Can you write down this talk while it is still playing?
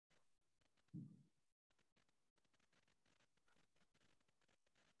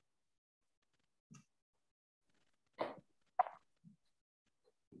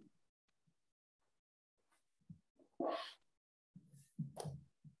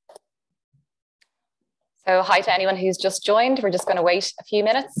So hi to anyone who's just joined. We're just going to wait a few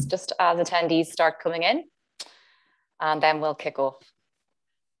minutes just as attendees start coming in, and then we'll kick off.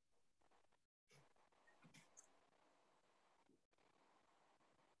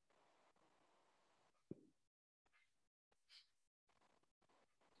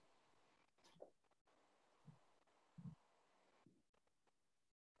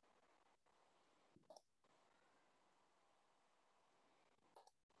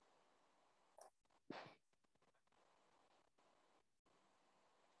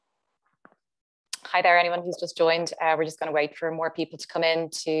 Hi there, anyone who's just joined. We're just going to wait for more people to come in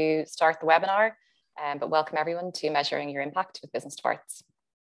to start the webinar, but welcome everyone to Measuring Your Impact with Business to Arts.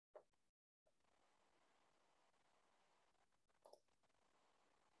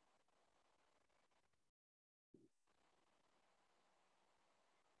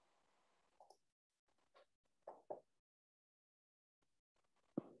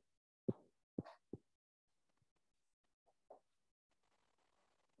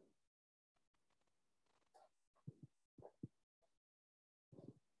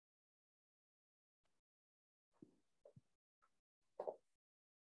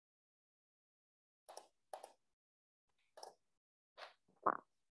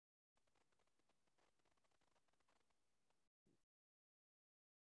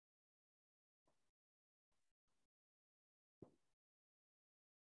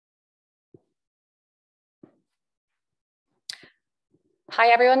 Hi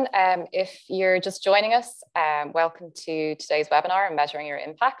everyone, if you're just joining us, welcome to today's webinar on Measuring Your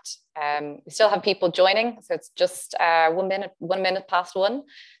Impact. We still have people joining, so it's just 1 minute past 1.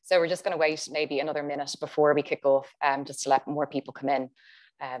 So we're just going to wait maybe another minute before we kick off, just to let more people come in,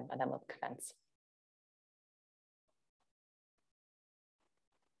 and then we'll commence.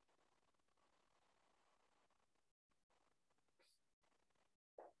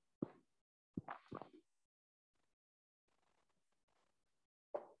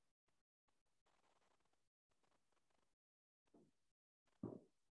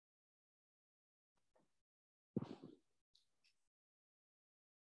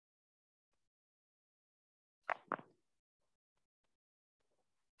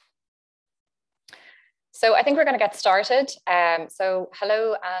 So I think we're going to get started. So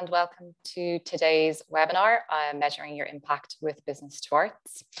hello and welcome to today's webinar, Measuring Your Impact with Business to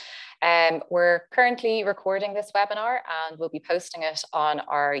Arts. We're currently recording this webinar and we'll be posting it on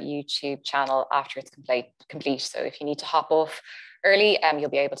our YouTube channel after it's complete. So if you need to hop off early, you'll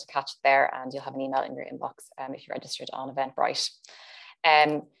be able to catch it there, and you'll have an email in your inbox if you're registered on Eventbrite.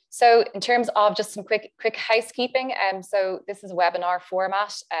 So in terms of just some quick housekeeping, so this is a webinar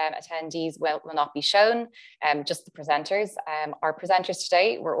format. Attendees will not be shown, just the presenters. Our presenters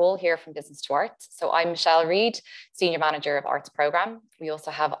today, we're all here from Business to Arts. So I'm Michelle Reid, Senior Manager of Arts Programme. We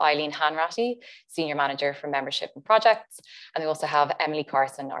also have Eileen Hanratty, Senior Manager for Membership and Projects. And we also have Emily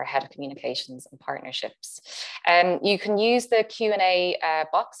Carson, our Head of Communications and Partnerships. You can use the Q&A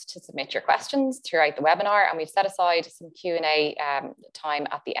box to submit your questions throughout the webinar, and we've set aside some Q&A time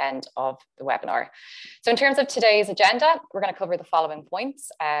at the end of the webinar. So in terms of today's agenda, we're going to cover the following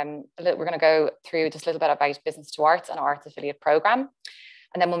points. We're going to go through just a little bit about Business to Arts and our Arts Affiliate Programme.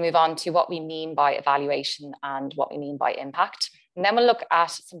 And then we'll move on to what we mean by evaluation and what we mean by impact. And then we'll look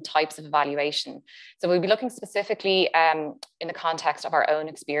at some types of evaluation. So we'll be looking specifically in the context of our own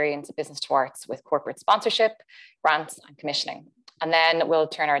experience at Business to Arts with corporate sponsorship, grants and commissioning. And then we'll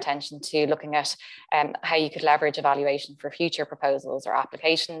turn our attention to looking at how you could leverage evaluation for future proposals or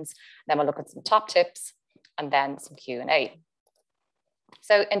applications. Then we'll look at some top tips and then some Q&A.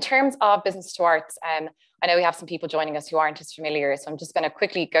 So in terms of Business to Arts, I know we have some people joining us who aren't as familiar, so I'm just going to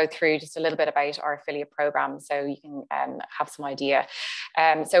quickly go through just a little bit about our affiliate program so you can have some idea.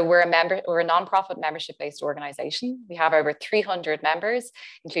 So we're a non-profit membership-based organisation. We have over 300 members,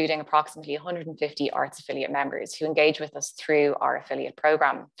 including approximately 150 arts affiliate members who engage with us through our affiliate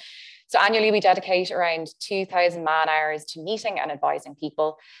program. So annually, we dedicate around 2,000 man hours to meeting and advising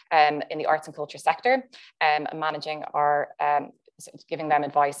people in the arts and culture sector, and managing our giving them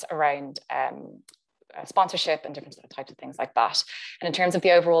advice around sponsorship and different types of things like that. And in terms of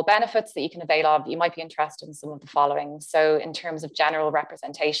the overall benefits that you can avail of, you might be interested in some of the following. So in terms of general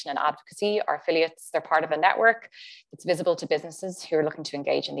representation and advocacy, our affiliates, they're part of a network that's visible to businesses who are looking to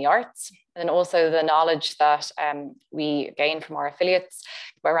engage in the arts. And then also the knowledge that we gain from our affiliates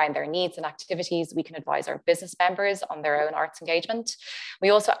around their needs and activities. We can advise our business members on their own arts engagement. We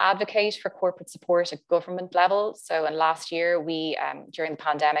also advocate for corporate support at government level. So in last year, we, during the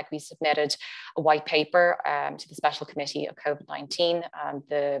pandemic, we submitted a white paper to the Special Committee of COVID-19. And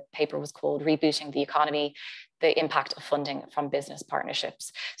the paper was called Rebooting the Economy, the Impact of Funding from Business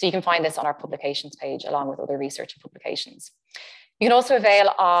Partnerships. So you can find this on our publications page along with other research and publications. You can also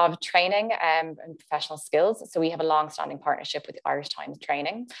avail of training and professional skills. So we have a long-standing partnership with the Irish Times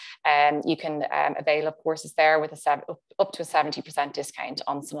Training. You can avail of courses there with up to a 70% discount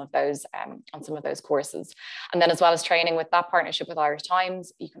on some of those courses. And then as well as training with that partnership with Irish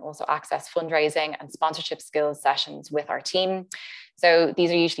Times, you can also access fundraising and sponsorship skills sessions with our team. So these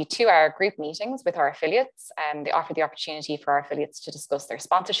are usually 2-hour group meetings with our affiliates, and they offer the opportunity for our affiliates to discuss their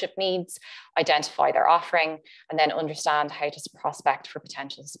sponsorship needs, identify their offering, and then understand how to prospect for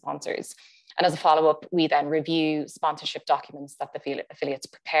potential sponsors. And as a follow-up, we then review sponsorship documents that the affiliates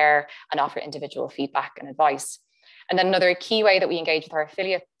prepare and offer individual feedback and advice. And then another key way that we engage with our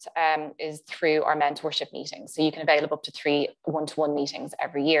affiliates is through our mentorship meetings. So you can avail of up to 3 one-to-one meetings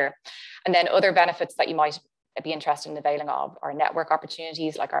every year. And then other benefits that you might be interested in availing of our network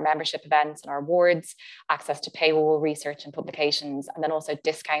opportunities like our membership events and our awards, access to paywall research and publications, and then also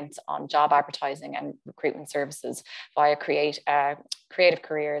discounts on job advertising and recruitment services via Creative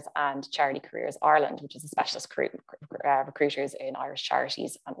Careers and Charity Careers Ireland, which is a specialist recruiters in Irish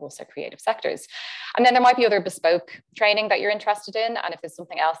charities and also creative sectors. And then there might be other bespoke training that you're interested in. And if there's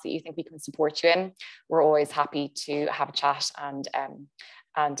something else that you think we can support you in, we're always happy to have a chat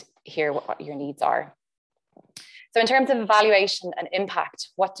and hear what your needs are. So in terms of evaluation and impact,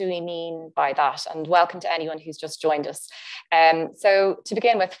 what do we mean by that? And welcome to anyone who's just joined us. So to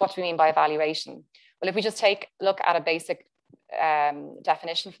begin with, what do we mean by evaluation? Well, if we just take a look at a basic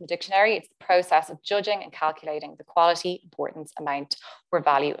definition from the dictionary, it's the process of judging and calculating the quality, importance, amount, or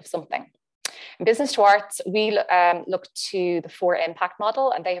value of something. In Business to Arts, we look to the 4 impact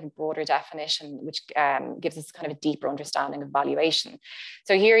model, and they have a broader definition, which gives us kind of a deeper understanding of valuation.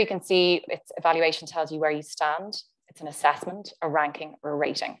 So here you can see evaluation tells you where you stand. It's an assessment, a ranking, or a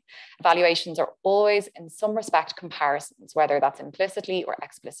rating. Evaluations are always, in some respect, comparisons, whether that's implicitly or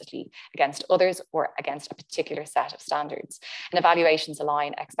explicitly against others or against a particular set of standards. And evaluations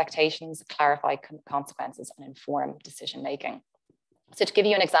align expectations, clarify consequences, and inform decision-making. So to give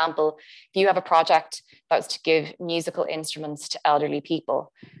you an example, if you have a project that was to give musical instruments to elderly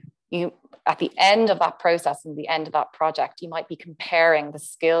people, at the end of that process and the end of that project, you might be comparing the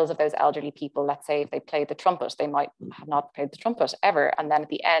skills of those elderly people. Let's say if they played the trumpet, they might have not played the trumpet ever. And then at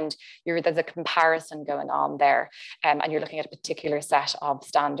the end, there's a comparison going on there, and you're looking at a particular set of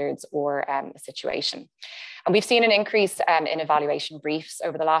standards or a situation. And we've seen an increase in evaluation briefs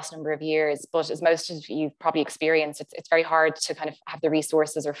over the last number of years, but as most of you probably experienced, it's very hard to kind of have the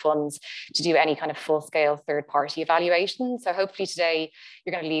resources or funds to do any kind of full-scale third-party evaluation. So hopefully today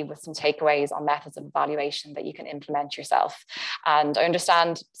you're going to leave with some takeaways on methods of evaluation that you can implement yourself. And I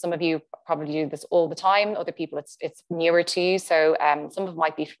understand some of you probably do this all the time. Other people, it's newer to you. So some of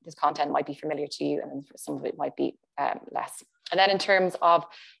this content might be familiar to you, and some of it might be less. And then in terms of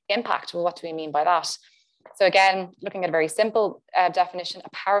impact, well, what do we mean by that? So again, looking at a very simple definition, a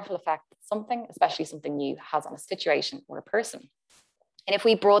powerful effect that something, especially something new, has on a situation or a person. And if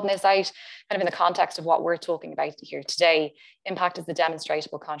we broaden this out, kind of in the context of what we're talking about here today, impact is the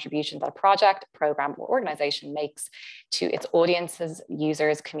demonstrable contribution that a project, program, or organization makes to its audiences,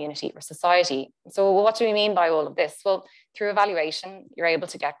 users, community, or society. So what do we mean by all of this? Well, through evaluation, you're able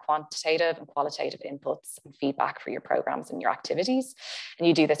to get quantitative and qualitative inputs and feedback for your programs and your activities. And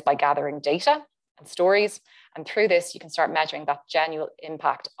you do this by gathering data and stories. And through this, you can start measuring that genuine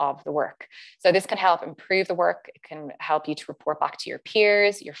impact of the work. So this can help improve the work. It can help you to report back to your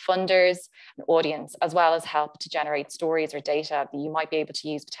peers, your funders, and audience, as well as help to generate stories or data that you might be able to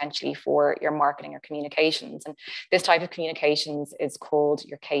use potentially for your marketing or communications. And this type of communications is called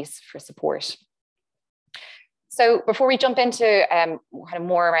your case for support. So before we jump into kind of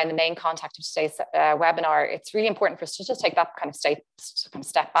more around the main content of today's webinar, it's really important for us to just take that kind of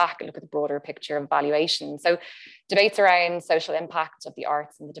step back and look at the broader picture of evaluation. So debates around social impact of the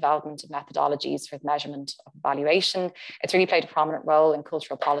arts and the development of methodologies for the measurement of evaluation. It's really played a prominent role in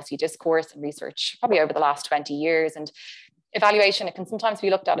cultural policy discourse and research probably over the last 20 years. And evaluation, it can sometimes be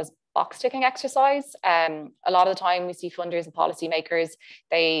looked at as box ticking exercise. A lot of the time we see funders and policymakers,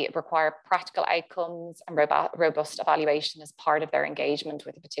 they require practical outcomes and robust evaluation as part of their engagement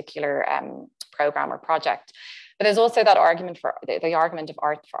with a particular program or project. But there's also that argument for the argument of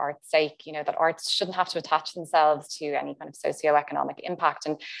art for art's sake, you know, that arts shouldn't have to attach themselves to any kind of socioeconomic impact.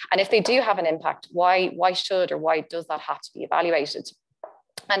 And if they do have an impact, why should or why does that have to be evaluated?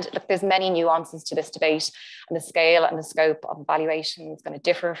 And look, there's many nuances to this debate, and the scale and the scope of evaluation is going to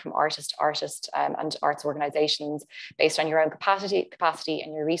differ from artist to artist and arts organisations based on your own capacity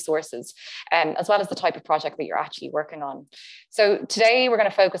and your resources, as well as the type of project that you're actually working on. So today we're going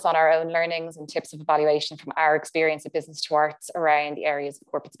to focus on our own learnings and tips of evaluation from our experience at Business to Arts around the areas of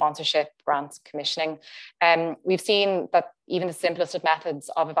corporate sponsorship, grants, commissioning. We've seen that even the simplest of methods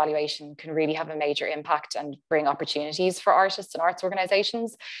of evaluation can really have a major impact and bring opportunities for artists and arts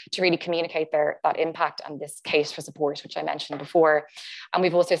organisations to really communicate that impact and this case for support, which I mentioned before. And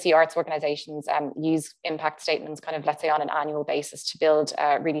we've also seen arts organisations use impact statements kind of, let's say, on an annual basis to build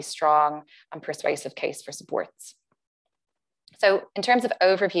a really strong and persuasive case for supports. So in terms of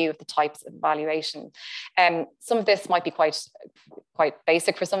overview of the types of evaluation, some of this might be quite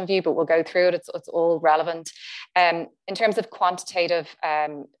basic for some of you, but we'll go through it. It's all relevant. In terms of quantitative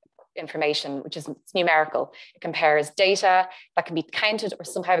information, which is numerical, it compares data that can be counted or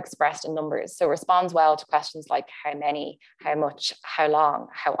somehow expressed in numbers. So it responds well to questions like how many, how much, how long,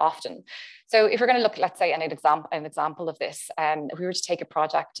 how often. So if we're going to look, let's say, an example of this, if we were to take a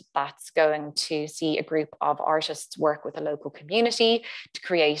project that's going to see a group of artists work with a local community to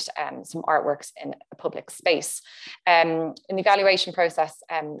create some artworks in a public space. In the evaluation process,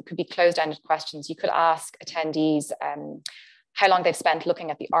 it could be closed-ended questions. You could ask attendees how long they've spent looking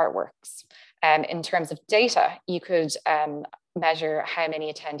at the artworks. In terms of data, you could measure how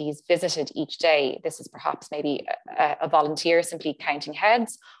many attendees visited each day. This is perhaps maybe a volunteer simply counting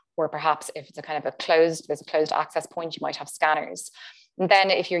heads, or perhaps if it's there's a closed access point, you might have scanners. And then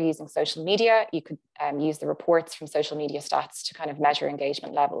if you're using social media, you could use the reports from social media stats to kind of measure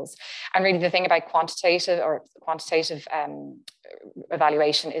engagement levels. And really the thing about quantitative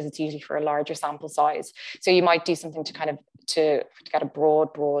evaluation is it's usually for a larger sample size. So you might do something to get a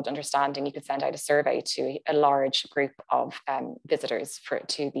broad understanding. You could send out a survey to a large group of visitors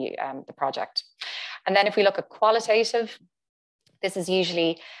to the project. And then if we look at qualitative, this is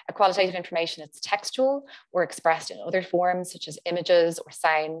usually a qualitative information. It's textual or expressed in other forms such as images or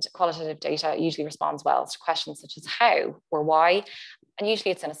sound. Qualitative data usually responds well to questions such as how or why, and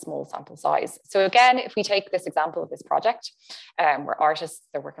usually it's in a small sample size. So again, if we take this example of this project, where artists,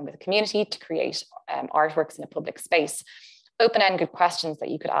 they're working with a community to create artworks in a public space, open-ended questions that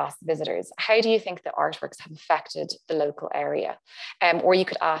you could ask visitors. How do you think the artworks have affected the local area? Or you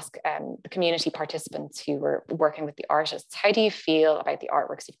could ask the community participants who were working with the artists, how do you feel about the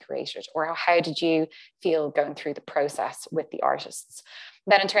artworks you've created? Or how did you feel going through the process with the artists?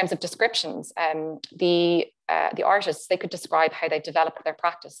 Then in terms of descriptions, the artists, they could describe how they developed their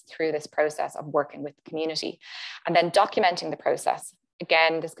practice through this process of working with the community. And then documenting the process.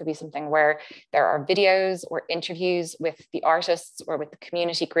 Again, this could be something where there are videos or interviews with the artists or with the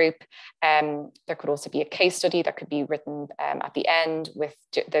community group. There could also be a case study that could be written at the end with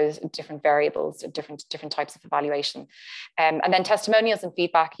those different variables, different types of evaluation. And then testimonials and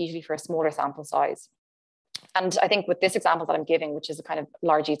feedback, usually for a smaller sample size. And I think with this example that I'm giving, which is it's kind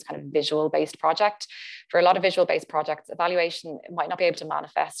of visual-based project, for a lot of visual-based projects, evaluation might not be able to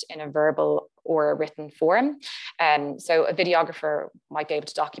manifest in a verbal or a written form. So a videographer might be able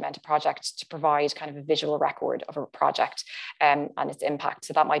to document a project to provide kind of a visual record of a project and its impact.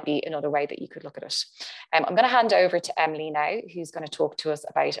 So that might be another way that you could look at it. I'm going to hand over to Emily now, who's going to talk to us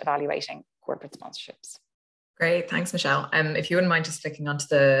about evaluating corporate sponsorships. Great, thanks, Michelle. If you wouldn't mind just flicking onto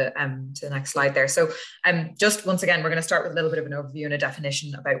the next slide there. So just once again, we're going to start with a little bit of an overview and a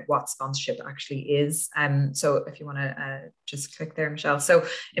definition about what sponsorship actually is. So if you want to just click there, Michelle. So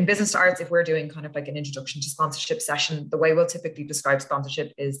in Business to Arts, if we're doing kind of like an introduction to sponsorship session, the way we'll typically describe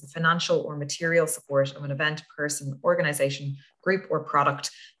sponsorship is the financial or material support of an event, person, organization, group, or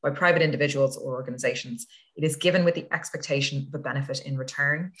product by private individuals or organizations. It is given with the expectation of a benefit in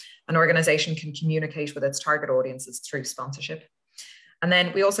return. An organization can communicate with its target audiences through sponsorship. And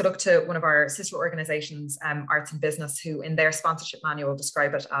then we also look to one of our sister organizations, Arts and Business, who in their sponsorship manual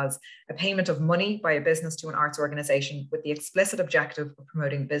describe it as a payment of money by a business to an arts organization with the explicit objective of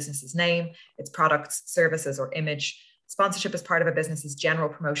promoting the business's name, its products, services, or image. Sponsorship is part of a business's general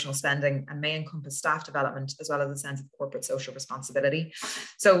promotional spending and may encompass staff development as well as a sense of corporate social responsibility.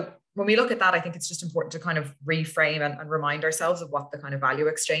 So when we look at that, I think it's just important to kind of reframe and remind ourselves of what the kind of value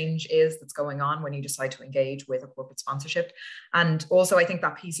exchange is that's going on when you decide to engage with a corporate sponsorship. And also, I think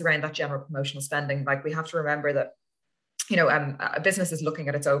that piece around that general promotional spending, like we have to remember that a business is looking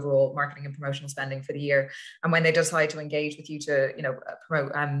at its overall marketing and promotional spending for the year. And when they decide to engage with you to,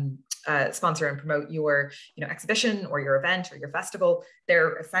 promote sponsor and promote your exhibition or your event or your festival,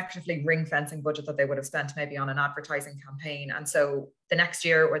 they're effectively ring fencing budget that they would have spent maybe on an advertising campaign. And so the next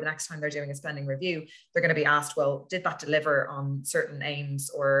year or the next time they're doing a spending review, they're going to be asked, well, did that deliver on certain aims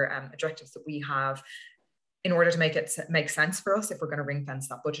or objectives that we have, in order to make it make sense for us if we're going to ring fence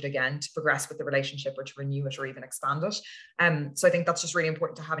that budget again to progress with the relationship or to renew it or even expand it. So I think that's just really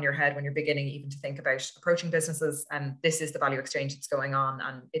important to have in your head when you're beginning even to think about approaching businesses. And this is the value exchange that's going on,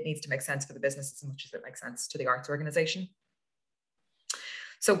 and it needs to make sense for the business as much as it makes sense to the arts organization.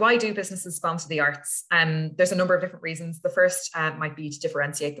 So why do businesses sponsor the arts? There's a number of different reasons. The first might be to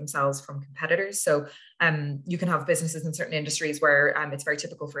differentiate themselves from competitors. So you can have businesses in certain industries where it's very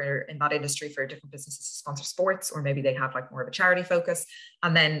typical in that industry for different businesses to sponsor sports, or maybe they have like more of a charity focus.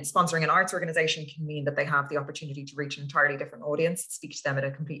 And then sponsoring an arts organization can mean that they have the opportunity to reach an entirely different audience, speak to them in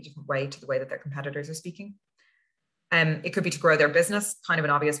a completely different way to the way that their competitors are speaking. It could be to grow their business, kind of an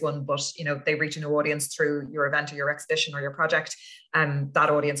obvious one, but they reach a new audience through your event or your exhibition or your project. That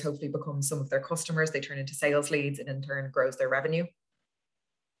audience hopefully becomes some of their customers. They turn into sales leads, and in turn grows their revenue.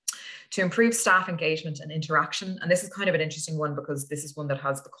 To improve staff engagement and interaction. And this is kind of an interesting one because this is one that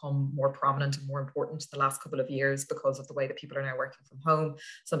has become more prominent and more important the last couple of years because of the way that people are now working from home.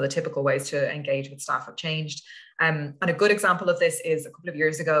 Some of the typical ways to engage with staff have changed. And a good example of this is a couple of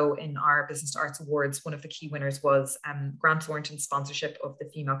years ago in our Business to Arts Awards, one of the key winners was Grant Thornton's sponsorship of the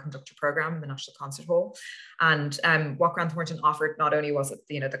Female Conductor Programme in the National Concert Hall. And what Grant Thornton offered, not only was it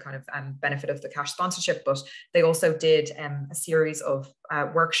the kind of benefit of the cash sponsorship, but they also did a series of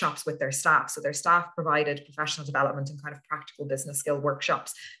workshops with their staff. So their staff provided professional development and kind of practical business skill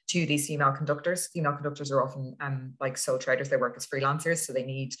workshops to these female conductors. Female conductors are often like sole traders. They work as freelancers, so they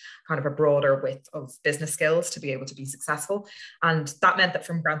need kind of a broader width of business skills to be able to be successful. And that meant that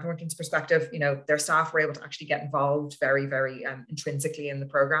from Grant Thornton's perspective, their staff were able to actually get involved very, very intrinsically in the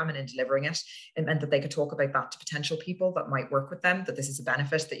program and in delivering it. It meant that they could talk about that to potential people that might work with them, that this is a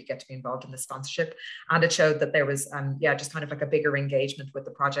benefit, that you get to be involved in the sponsorship. And it showed that there was, just kind of like a bigger engagement with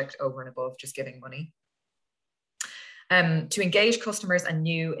the project over and above just giving money. To engage customers in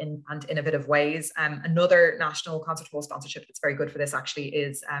new and innovative ways. Another national concert hall sponsorship that's very good for this actually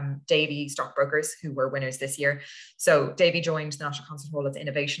is Davy Stockbrokers, who were winners this year. So Davy joined the National Concert Hall as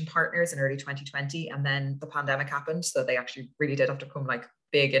innovation partners in early 2020, and then the pandemic happened. So they actually really did have to become like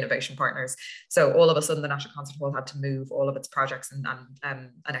big innovation partners. So all of a sudden the National Concert Hall had to move all of its projects and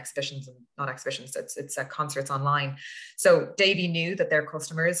exhibitions, and not exhibitions, it's concerts online. So Davy knew that their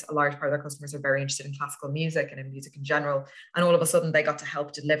customers, a large part of their customers, are very interested in classical music and in music in general. And all of a sudden they got to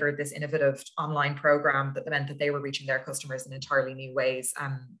help deliver this innovative online program that meant that they were reaching their customers in entirely new ways,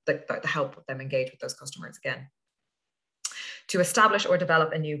 that help them engage with those customers again. To establish or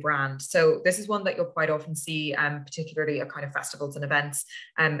develop a new brand. So this is one that you'll quite often see, particularly at kind of festivals and events.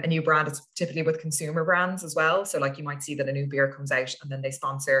 A new brand is typically with consumer brands as well. So like you might see that a new beer comes out and then they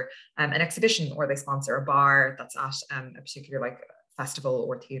sponsor an exhibition, or they sponsor a bar that's at a particular like festival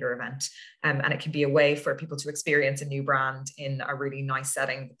or theatre event. And it can be a way for people to experience a new brand in a really nice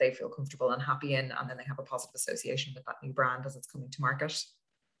setting that they feel comfortable and happy in, and then they have a positive association with that new brand as it's coming to market.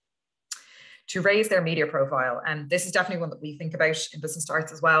 To raise their media profile. And this is definitely one that we think about in Business to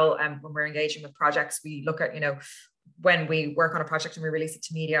Arts as well. When we're engaging with projects, we look at, when we work on a project and we release it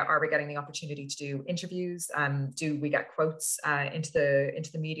to media, are we getting the opportunity to do interviews? Do we get quotes into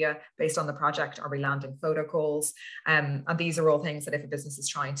the media based on the project? Are we landing photo calls? And these are all things that if a business is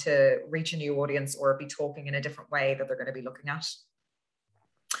trying to reach a new audience or be talking in a different way, that they're going to be looking at.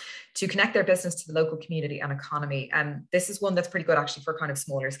 To connect their business to the local community and economy. And this is one that's pretty good actually for kind of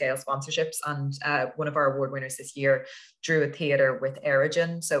smaller scale sponsorships. And one of our award winners this year drew a theatre with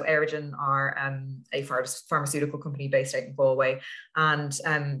Aerogen. So Aerogen are a pharmaceutical company based out in Galway, and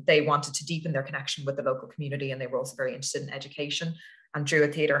they wanted to deepen their connection with the local community, and they were also very interested in education. And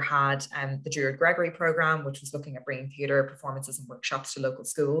Druid Theatre had the Druid Gregory programme, which was looking at bringing theatre performances and workshops to local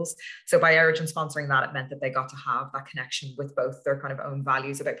schools. So by Aerogen sponsoring that, it meant that they got to have that connection with both their kind of own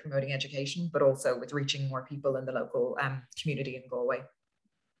values about promoting education, but also with reaching more people in the local community in Galway.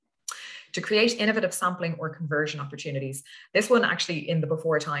 To create innovative sampling or conversion opportunities. This one actually in the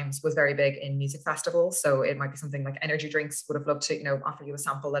before times was very big in music festivals. So it might be something like energy drinks would have loved to, offer you a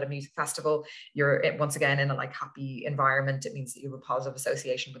sample at a music festival. You're once again in a like happy environment. It means that you have a positive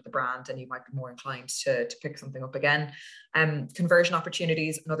association with the brand and you might be more inclined to pick something up again. Conversion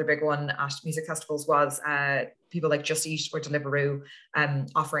opportunities, another big one at music festivals was people like Just Eat or Deliveroo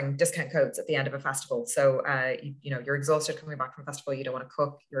offering discount codes at the end of a festival. So, you're exhausted coming back from a festival, you don't want to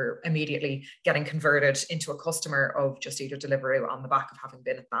cook, you're immediately getting converted into a customer of Just Eat or Deliveroo on the back of having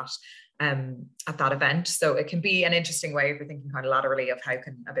been at that event. So it can be an interesting way if you're thinking kind of laterally of how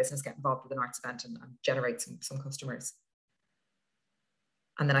can a business get involved with an arts event and generate some customers.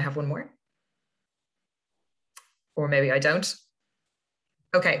 And then I have one more. Or maybe I don't.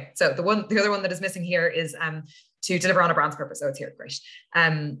 Okay, so the other one that is missing here is to deliver on a brand's purpose. Oh, it's here, great.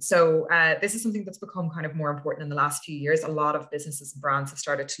 This is something that's become kind of more important in the last few years. A lot of businesses and brands have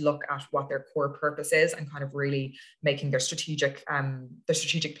started to look at what their core purpose is and kind of really making their strategic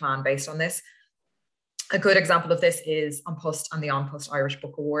plan based on this. A good example of this is An Post and the An Post Irish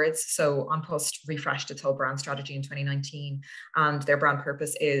Book Awards. So An Post refreshed its whole brand strategy in 2019, and their brand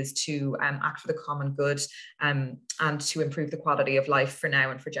purpose is to act for the common good and to improve the quality of life for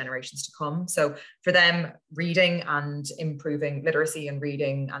now and for generations to come. So for them, reading and improving literacy and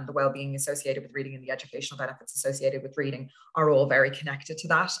reading and the well-being associated with reading and the educational benefits associated with reading are all very connected to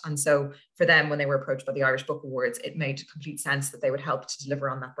that. And so for them, when they were approached by the Irish Book Awards, it made complete sense that they would help to deliver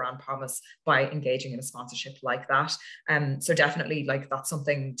on that brand promise by engaging in a sponsorship like that. So definitely, like, that's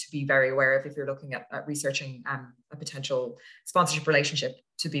something to be very aware of if you're looking at researching a potential sponsorship relationship,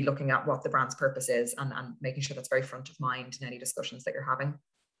 to be looking at what the brand's purpose is and making sure that's very front of mind in any discussions that you're having.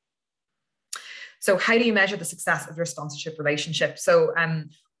 So how do you measure the success of your sponsorship relationship? So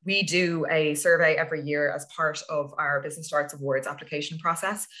we do a survey every year as part of our Business to Arts Awards application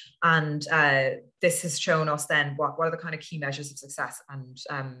process. And this has shown us then what are the kind of key measures of success and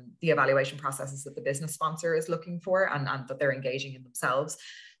the evaluation processes that the business sponsor is looking for and that they're engaging in themselves.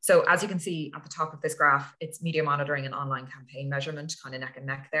 So as you can see at the top of this graph, it's media monitoring and online campaign measurement, kind of neck and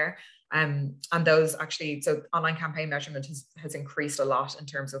neck there. And those actually, so online campaign measurement has increased a lot in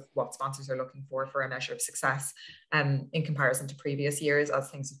terms of what sponsors are looking for a measure of success in comparison to previous years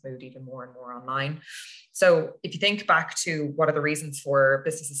as things have moved even more and more online. So if you think back to what are the reasons for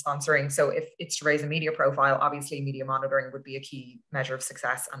businesses sponsoring, so if it's to raise a media profile, obviously media monitoring would be a key measure of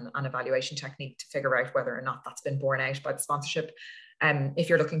success and an evaluation technique to figure out whether or not that's been borne out by the sponsorship. If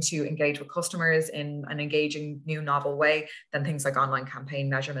you're looking to engage with customers in an engaging, new, novel way, then things like online campaign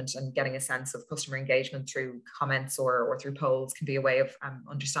measurement and getting a sense of customer engagement through comments or through polls can be a way of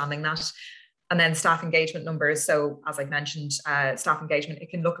understanding that. And then staff engagement numbers. So as I mentioned, staff engagement,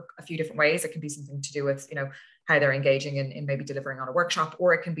 it can look a few different ways. It can be something to do with, how they're engaging in maybe delivering on a workshop,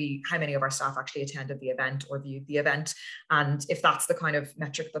 or it can be how many of our staff actually attended the event or viewed the event. And if that's the kind of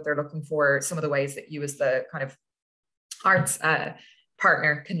metric that they're looking for, some of the ways that you as the kind of arts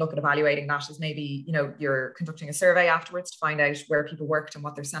partner can look at evaluating that is maybe, you're conducting a survey afterwards to find out where people worked and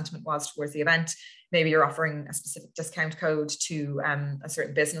what their sentiment was towards the event. Maybe you're offering a specific discount code to a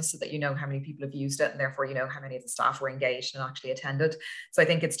certain business so that you know how many people have used it and therefore you know how many of the staff were engaged and actually attended. So I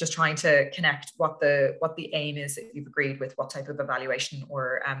think it's just trying to connect what the aim is that you've agreed with, what type of evaluation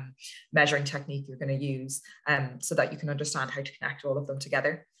or measuring technique you're going to use so that you can understand how to connect all of them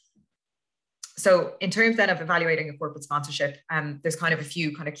together. So in terms then of evaluating a corporate sponsorship, there's kind of a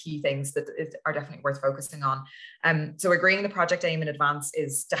few kind of key things that are definitely worth focusing on. So agreeing the project aim in advance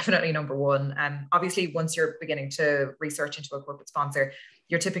is definitely number one. Obviously, once you're beginning to research into a corporate sponsor,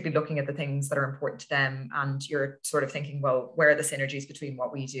 you're typically looking at the things that are important to them and you're sort of thinking, well, where are the synergies between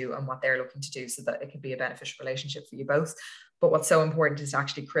what we do and what they're looking to do so that it can be a beneficial relationship for you both. But what's so important is to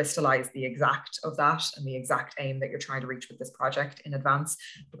actually crystallize the exact of that and the exact aim that you're trying to reach with this project in advance,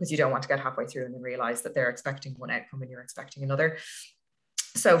 because you don't want to get halfway through and then realize that they're expecting one outcome and you're expecting another.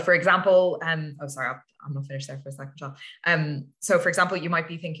 So for example, I'm not finished there for a second, John. So for example, you might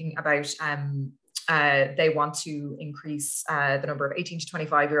be thinking about they want to increase the number of 18 to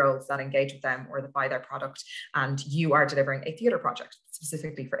 25-year-olds that engage with them or that buy their product, and you are delivering a theatre project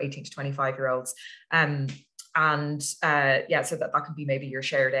specifically for 18 to 25-year-olds. So that can be maybe your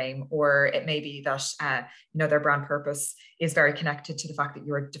shared aim, or it may be that their brand purpose is very connected to the fact that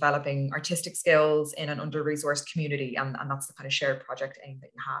you're developing artistic skills in an under-resourced community, and that's the kind of shared project aim that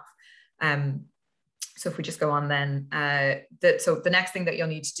you have. So if we just go on then, so the next thing that you'll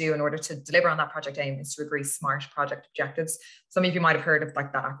need to do in order to deliver on that project aim is to agree SMART project objectives. Some of you might have heard of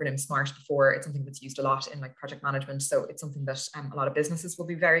like that acronym SMART before. It's something that's used a lot in like project management. So it's something that a lot of businesses will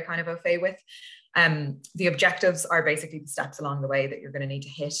be very kind of au fait with. The objectives are basically the steps along the way that you're going to need to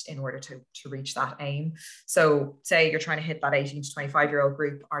hit in order to reach that aim. So say you're trying to hit that 18 to 25-year-old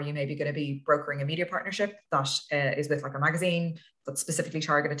group. Are you maybe going to be brokering a media partnership that is with like a magazine that's specifically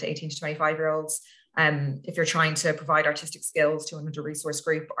targeted to 18 to 25-year-olds? If you're trying to provide artistic skills to an under-resourced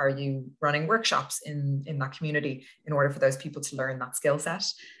group, are you running workshops in that community in order for those people to learn that skill set?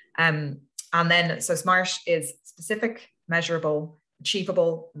 And then, so SMART is specific, measurable,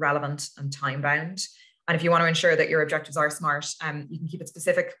 achievable, relevant, and time-bound. And if you want to ensure that your objectives are SMART, you can keep it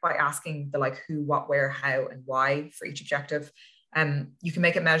specific by asking the like who, what, where, how, and why for each objective. You can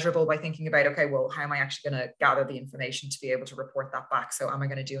make it measurable by thinking about, okay, well, how am I actually going to gather the information to be able to report that back? So am I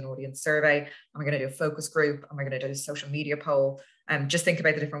going to do an audience survey? Am I going to do a focus group? Am I going to do a social media poll? Just think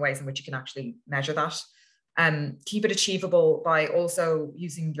about the different ways in which you can actually measure that. Keep it achievable by also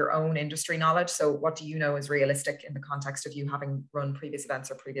using your own industry knowledge. So what do you know is realistic in the context of you having run previous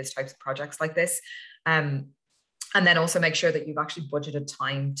events or previous types of projects like this? And then also make sure that you've actually budgeted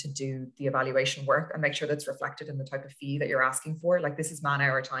time to do the evaluation work, and make sure that's reflected in the type of fee that you're asking for. Like, this is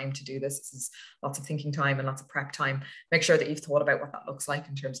man-hour time to do this. This is lots of thinking time and lots of prep time. Make sure that you've thought about what that looks like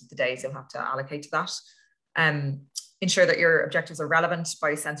in terms of the days you'll have to allocate to that. Ensure that your objectives are relevant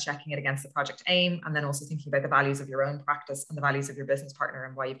by sense checking it against the project aim, and then also thinking about the values of your own practice and the values of your business partner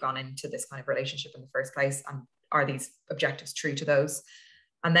and why you've gone into this kind of relationship in the first place, and are these objectives true to those?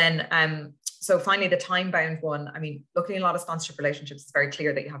 And then so finally, the time-bound one, I mean, looking at a lot of sponsorship relationships, it's very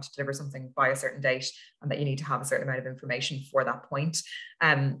clear that you have to deliver something by a certain date and that you need to have a certain amount of information for that point.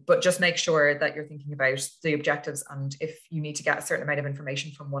 But just make sure that you're thinking about the objectives, and if you need to get a certain amount of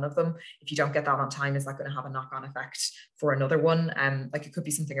information from one of them, if you don't get that on time, is that going to have a knock-on effect for another one? Like, it could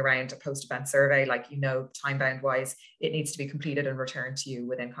be something around a post-event survey, like, you know, time-bound wise, it needs to be completed and returned to you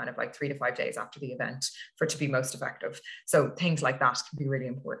within kind of like 3 to 5 days after the event for it to be most effective. So things like that can be really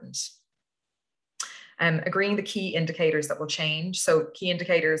important. Agreeing the key indicators that will change. So key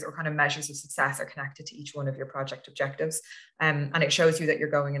indicators or kind of measures of success are connected to each one of your project objectives. And it shows you that you're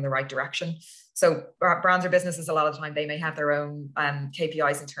going in the right direction. So brands or businesses, a lot of the time, they may have their own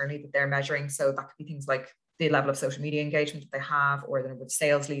KPIs internally that they're measuring. So that could be things like the level of social media engagement that they have, or the number of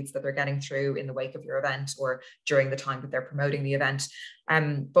sales leads that they're getting through in the wake of your event or during the time that they're promoting the event.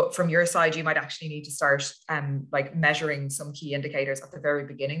 But from your side, you might actually need to start like measuring some key indicators at the very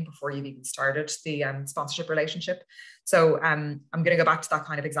beginning before you've even started the sponsorship relationship. So I'm going to go back to that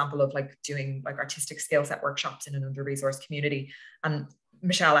kind of example of like doing like artistic skill set workshops in an under-resourced community. And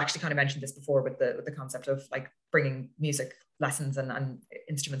Michelle actually kind of mentioned this before with the concept of like bringing music lessons and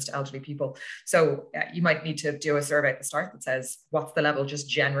instruments to elderly people. So you might need to do a survey at the start that says, what's the level just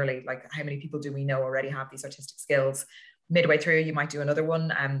generally, like how many people do we know already have these artistic skills? Midway through, you might do another one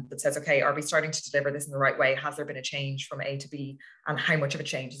that says, okay, are we starting to deliver this in the right way? Has there been a change from A to B? And how much of a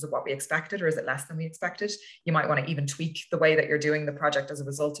change? Is it what we expected, or is it less than we expected? You might want to even tweak the way that you're doing the project as a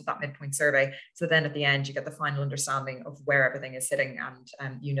result of that midpoint survey. So then at the end, you get the final understanding of where everything is sitting,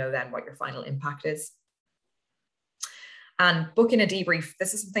 and you know then what your final impact is. And booking a debrief.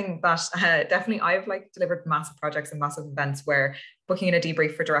 This is something that definitely I've like delivered massive projects and massive events where booking in a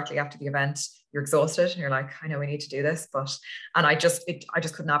debrief for directly after the event, you're exhausted and you're like, I know we need to do this, and I just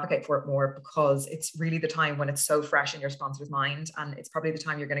couldn't advocate for it more, because it's really the time when it's so fresh in your sponsor's mind, and it's probably the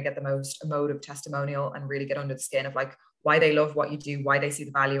time you're going to get the most emotive testimonial and really get under the skin of like why they love what you do, why they see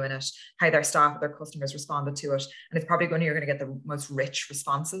the value in it, how their staff, their customers responded to it. And it's probably you're going to get the most rich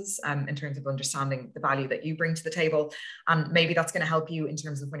responses in terms of understanding the value that you bring to the table. And maybe that's going to help you in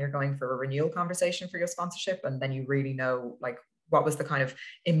terms of when you're going for a renewal conversation for your sponsorship, and then you really know like what was the kind of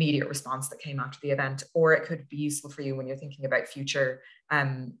immediate response that came after the event. Or it could be useful for you when you're thinking about future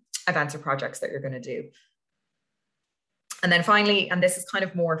events or projects that you're going to do. And then finally, and this is kind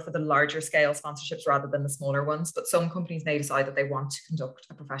of more for the larger scale sponsorships rather than the smaller ones, but some companies may decide that they want to conduct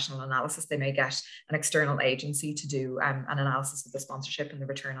a professional analysis. They may get an external agency to do an analysis of the sponsorship and the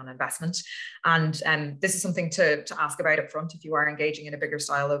return on investment. And this is something to ask about up front if you are engaging in a bigger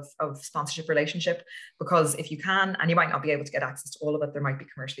style of sponsorship relationship, because if you can, and you might not be able to get access to all of it, there might be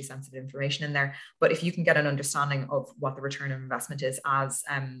commercially sensitive information in there, but if you can get an understanding of what the return on investment is as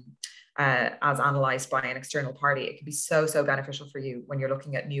analyzed by an external party, it can be so beneficial for you when you're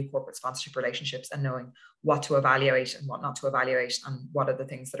looking at new corporate sponsorship relationships and knowing what to evaluate and what not to evaluate, and what are the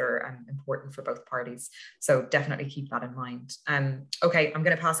things that are important for both parties. So definitely keep that in mind. Okay, I'm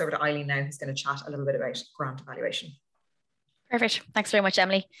going to pass over to Eileen now, who's going to chat a little bit about grant evaluation. Perfect. Thanks very much,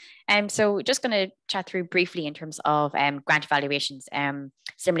 Emily. So just going to chat through briefly in terms of grant evaluations.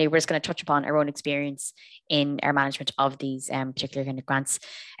 Similarly, we're just going to touch upon our own experience in our management of these particular kind of grants.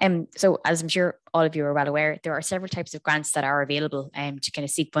 So as I'm sure all of you are well aware, there are several types of grants that are available to kind of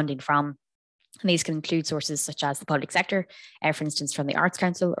seek funding from. And these can include sources such as the public sector, for instance, from the Arts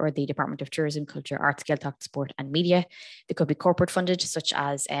Council or the Department of Tourism, Culture, Arts, Gaeltacht, Sport and Media. They could be corporate funded, such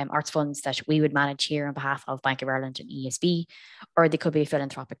as arts funds that we would manage here on behalf of Bank of Ireland and ESB, or they could be a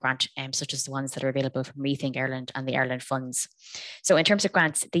philanthropic grant, such as the ones that are available from Rethink Ireland and the Ireland Funds. So in terms of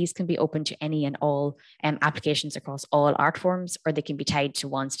grants, these can be open to any and all applications across all art forms, or they can be tied to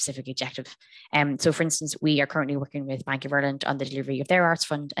one specific objective. So for instance, we are currently working with Bank of Ireland on the delivery of their arts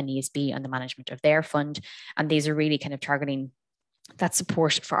fund and ESB on the management of their fund. And these are really kind of targeting that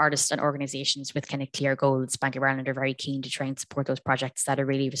support for artists and organizations with kind of clear goals. Bank of Ireland are very keen to try and support those projects that are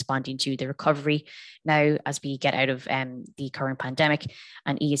really responding to the recovery now as we get out of the current pandemic.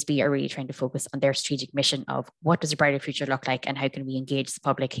 And ESB are really trying to focus on their strategic mission of what does a brighter future look like and how can we engage the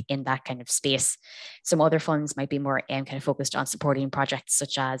public in that kind of space. Some other funds might be more kind of focused on supporting projects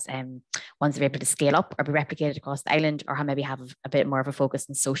such as ones that are able to scale up or be replicated across the island, or maybe have a bit more of a focus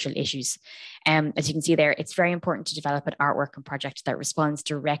on social issues. As you can see there, it's very important to develop an artwork and project that responds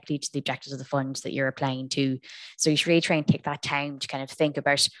directly to the objectives of the fund that you're applying to. So you should really try and take that time to kind of think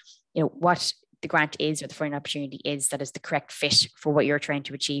about, what the grant is or the funding opportunity is that is the correct fit for what you're trying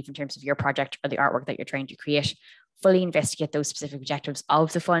to achieve in terms of your project or the artwork that you're trying to create. Fully investigate those specific objectives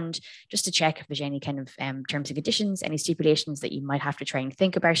of the fund, just to check if there's any kind of terms and conditions, any stipulations that you might have to try and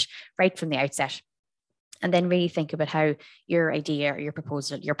think about right from the outset. And then really think about how your idea or your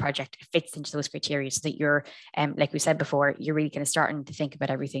proposal, your project fits into those criteria, so that you're, like we said before, you're really kind of starting to think about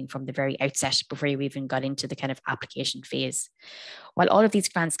everything from the very outset before you even got into the kind of application phase. While all of these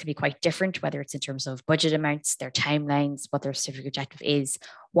grants can be quite different, whether it's in terms of budget amounts, their timelines, what their specific objective is,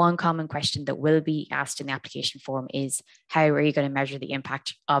 one common question that will be asked in the application form is, how are you going to measure the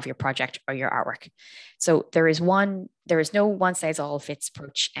impact of your project or your artwork? So there is no one size all fits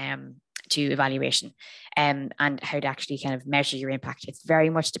approach to evaluation and how to actually kind of measure your impact. It's very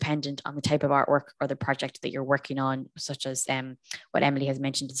much dependent on the type of artwork or the project that you're working on, such as what Emily has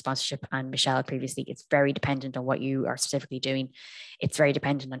mentioned in sponsorship and Michelle previously. It's very dependent on what you are specifically doing. It's very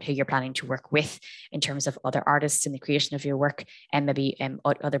dependent on who you're planning to work with in terms of other artists in the creation of your work, and maybe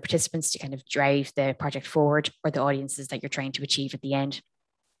other participants to kind of drive the project forward, or the audiences that you're trying to achieve at the end.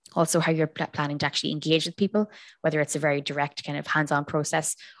 Also, how you're planning to actually engage with people, whether it's a very direct kind of hands-on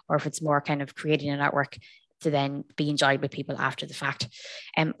process, or if it's more kind of creating an artwork to then be enjoyed by people after the fact.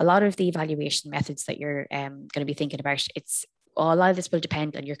 A lot of the evaluation methods that you're going to be thinking about, a lot of this will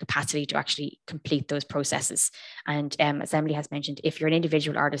depend on your capacity to actually complete those processes. And as Emily has mentioned, if you're an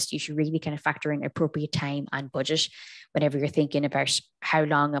individual artist, you should really kind of factor in appropriate time and budget whenever you're thinking about how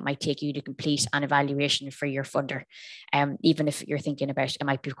long it might take you to complete an evaluation for your funder. Even if you're thinking about it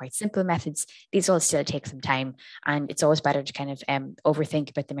might be quite simple methods, these will still take some time. And it's always better to kind of overthink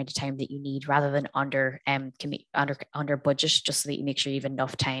about the amount of time that you need rather than under budget, just so that you make sure you have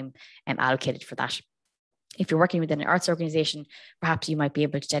enough time allocated for that. If you're working within an arts organization, perhaps you might be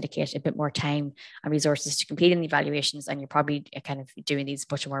able to dedicate a bit more time and resources to completing the evaluations, and you're probably kind of doing these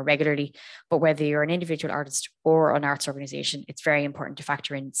much more regularly. But whether you're an individual artist or an arts organization, it's very important to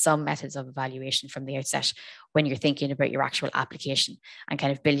factor in some methods of evaluation from the outset when you're thinking about your actual application, and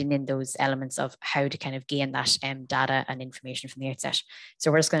kind of building in those elements of how to kind of gain that data and information from the outset. So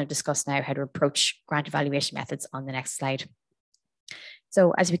we're just going to discuss now how to approach grant evaluation methods on the next slide.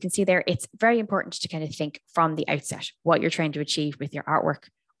 So as we can see there, it's very important to kind of think from the outset what you're trying to achieve with your artwork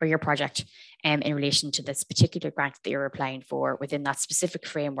or your project in relation to this particular grant that you're applying for within that specific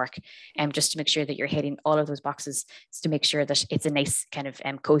framework, just to make sure that you're hitting all of those boxes, to make sure that it's a nice kind of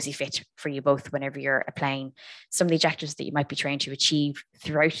cozy fit for you both whenever you're applying. Some of the objectives that you might be trying to achieve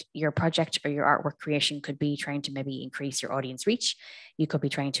throughout your project or your artwork creation could be trying to maybe increase your audience reach. You could be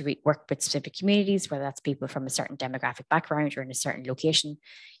trying to work with specific communities, whether that's people from a certain demographic background or in a certain location.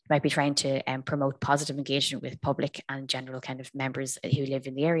 You might be trying to promote positive engagement with public and general kind of members who live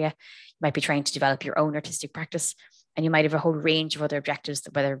in the area. You might be trying to develop your own artistic practice, and you might have a whole range of other objectives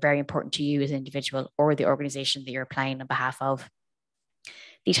that whether very important to you as an individual or the organization that you're applying on behalf of.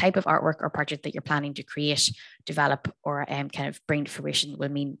 The type of artwork or project that you're planning to create, develop, or kind of bring to fruition will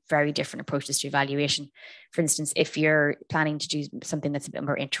mean very different approaches to evaluation. For instance, if you're planning to do something that's a bit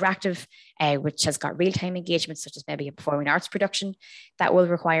more interactive, which has got real-time engagement, such as maybe a performing arts production, that will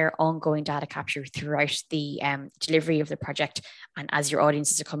require ongoing data capture throughout the delivery of the project, and as your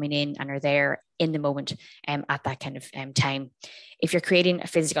audiences are coming in and are there in the moment at that kind of time. If you're creating a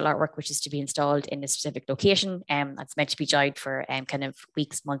physical artwork which is to be installed in a specific location, that's meant to be enjoyed for kind of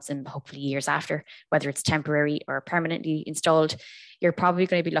weeks, months, and hopefully years after, whether it's temporary or permanently installed, you're probably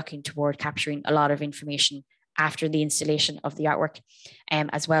going to be looking toward capturing a lot of information after the installation of the artwork,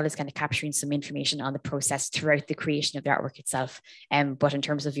 as well as kind of capturing some information on the process throughout the creation of the artwork itself. But in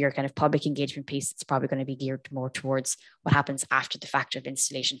terms of your kind of public engagement piece, it's probably going to be geared more towards what happens after the fact of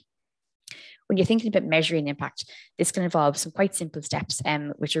installation. When you're thinking about measuring impact, this can involve some quite simple steps,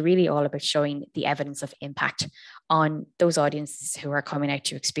 which are really all about showing the evidence of impact on those audiences who are coming out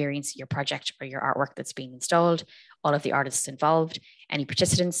to experience your project or your artwork that's being installed, all of the artists involved, any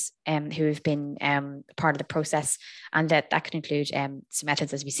participants who have been part of the process, and that can include some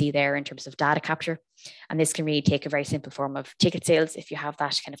methods as we see there in terms of data capture. And this can really take a very simple form of ticket sales if you have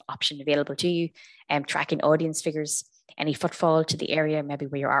that kind of option available to you, tracking audience figures, any footfall to the area, maybe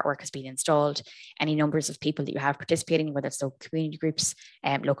where your artwork has been installed, any numbers of people that you have participating, whether it's local community groups,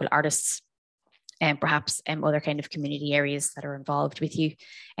 local artists, and perhaps other kind of community areas that are involved with you.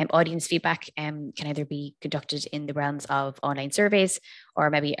 Audience feedback can either be conducted in the realms of online surveys or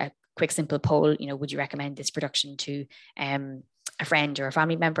maybe a quick simple poll, would you recommend this production to a friend or a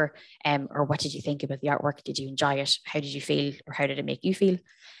family member? Or what did you think about the artwork? Did you enjoy it? How did you feel, or how did it make you feel?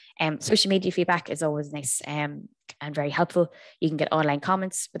 Social media feedback is always nice and very helpful. You can get online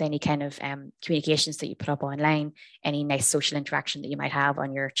comments with any kind of communications that you put up online, any nice social interaction that you might have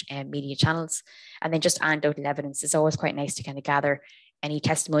on your media channels. And then just anecdotal evidence is always quite nice to kind of gather any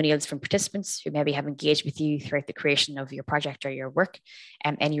testimonials from participants who maybe have engaged with you throughout the creation of your project or your work,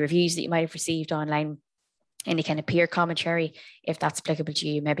 any reviews that you might have received online, any kind of peer commentary, if that's applicable to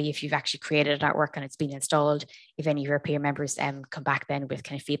you, maybe if you've actually created an artwork and it's been installed, if any of your peer members come back then with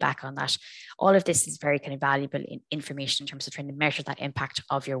kind of feedback on that. All of this is very kind of valuable information in terms of trying to measure that impact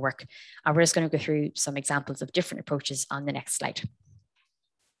of your work. And we're just going to go through some examples of different approaches on the next slide.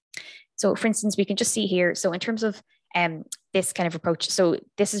 So for instance, we can just see here, so in terms of this kind of approach, so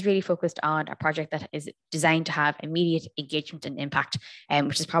this is really focused on a project that is designed to have immediate engagement and impact,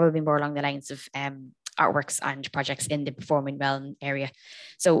 which is probably more along the lines of artworks and projects in the performing realm area.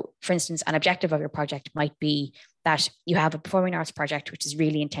 So for instance, an objective of your project might be that you have a performing arts project which is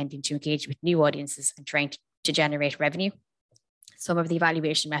really intending to engage with new audiences and trying to generate revenue. Some of the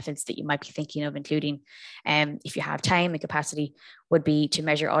evaluation methods that you might be thinking of including, if you have time and capacity, would be to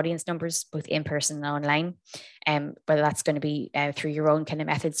measure audience numbers, both in person and online, whether that's going to be through your own kind of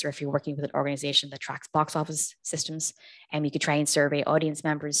methods, or if you're working with an organization that tracks box office systems, you could try and survey audience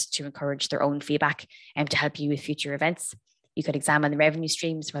members to encourage their own feedback and to help you with future events. You could examine the revenue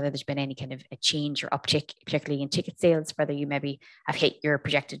streams, whether there's been any kind of a change or uptick, particularly in ticket sales, whether you maybe have hit your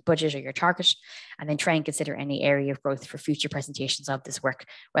projected budget or your target, and then try and consider any area of growth for future presentations of this work,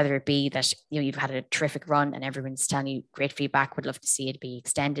 whether it be that you've had a terrific run and everyone's telling you great feedback, would love to see it be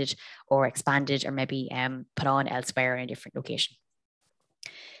extended or expanded, or maybe put on elsewhere in a different location.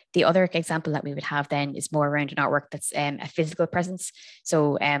 The other example that we would have then is more around an artwork that's a physical presence.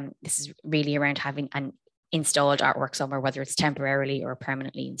 So this is really around having an installed artwork somewhere, whether it's temporarily or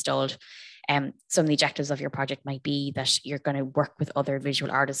permanently installed. Some of the objectives of your project might be that you're going to work with other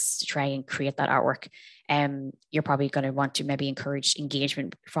visual artists to try and create that artwork. You're probably going to want to maybe encourage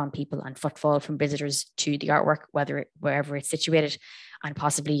engagement from people and footfall from visitors to the artwork, wherever it's situated. And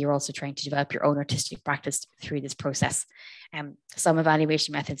possibly you're also trying to develop your own artistic practice through this process. Some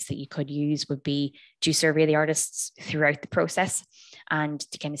evaluation methods that you could use would be to survey the artists throughout the process and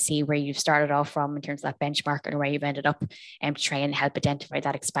to kind of see where you've started off from in terms of that benchmark and where you've ended up, and to try and help identify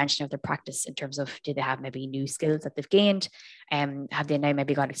that expansion of their practice in terms of, do they have maybe new skills that they've gained? Have they now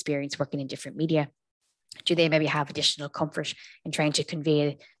maybe got experience working in different media? Do they maybe have additional comfort in trying to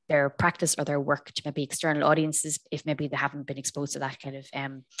convey their practice or their work to maybe external audiences if maybe they haven't been exposed to that kind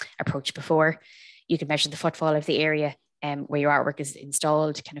of approach before? You can measure the footfall of the area where your artwork is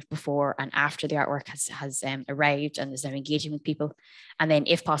installed, kind of before and after the artwork has arrived and is now engaging with people. And then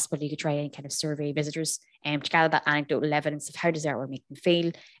if possible, you could try and kind of survey visitors to gather that anecdotal evidence of how does the artwork make them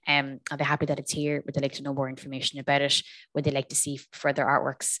feel? Are they happy that it's here? Would they like to know more information about it? Would they like to see further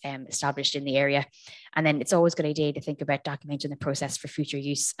artworks established in the area? And then it's always a good idea to think about documenting the process for future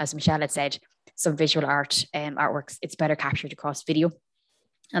use. As Michelle had said, some visual art artworks, it's better captured across video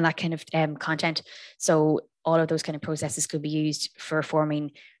and that kind of content. So all of those kind of processes could be used for forming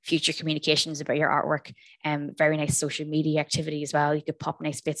future communications about your artwork. Very nice social media activity as well. You could pop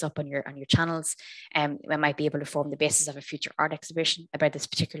nice bits up on your channels. It might be able to form the basis of a future art exhibition about this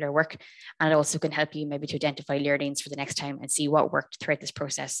particular work. And it also can help you maybe to identify learnings for the next time and see what worked throughout this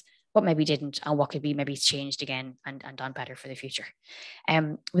process, what maybe didn't, and what could be maybe changed again and done better for the future.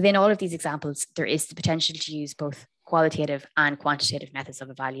 Within all of these examples, there is the potential to use both qualitative and quantitative methods of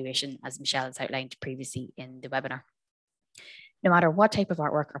evaluation, as Michelle has outlined previously in the webinar. No matter what type of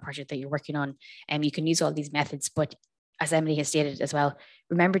artwork or project that you're working on, you can use all these methods, but as Emily has stated as well,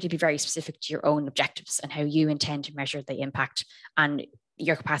 remember to be very specific to your own objectives and how you intend to measure the impact and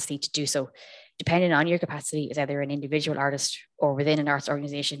your capacity to do so. Depending on your capacity as either an individual artist or within an arts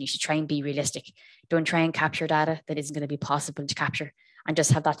organization, you should try and be realistic. Don't try and capture data that isn't going to be possible to capture, and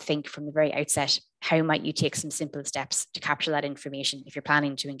just have that think from the very outset. How might you take some simple steps to capture that information? If you're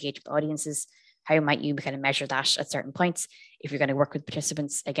planning to engage with audiences, how might you kind of measure that at certain points? If you're going to work with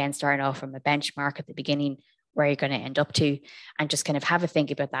participants, again, starting off from a benchmark at the beginning, where you're going to end up to, and just kind of have a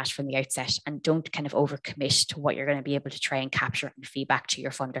think about that from the outset, and don't kind of overcommit to what you're going to be able to try and capture and feedback to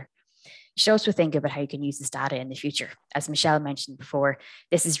your funder. You should also think about how you can use this data in the future. As Michelle mentioned before,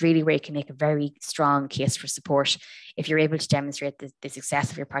 this is really where you can make a very strong case for support. If you're able to demonstrate the success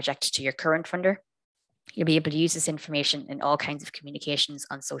of your project to your current funder, you'll be able to use this information in all kinds of communications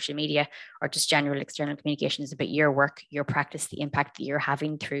on social media, or just general external communications about your work, your practice, the impact that you're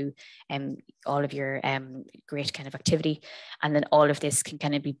having through all of your great kind of activity. And then all of this can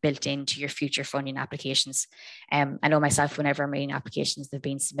kind of be built into your future funding applications. I know myself, whenever my applications have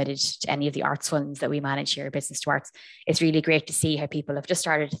been submitted to any of the arts funds that we manage here at Business to Arts, it's really great to see how people have just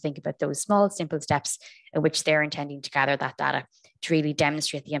started to think about those small, simple steps in which they're intending to gather that data to really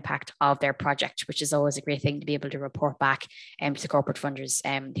demonstrate the impact of their project, which is always a great thing to be able to report back to corporate funders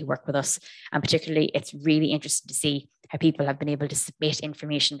who work with us. And particularly, it's really interesting to see how people have been able to submit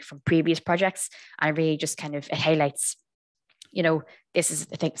information from previous projects. And really just kind of, it highlights, you know, this is,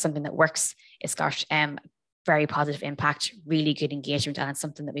 I think, something that works. It's got very positive impact, really good engagement, and it's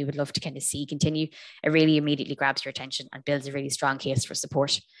something that we would love to kind of see continue. It really immediately grabs your attention and builds a really strong case for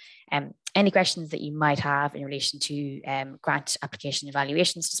support. Any questions that you might have in relation to grant application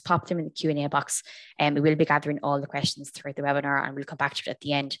evaluations, just pop them in the Q&A box. We will be gathering all the questions throughout the webinar, and we'll come back to it at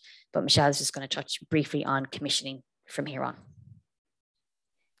the end. But Michelle is just going to touch briefly on commissioning from here on.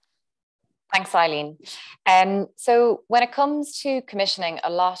 Thanks, Eileen. So when it comes to commissioning, a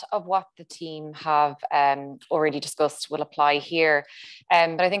lot of what the team have already discussed will apply here.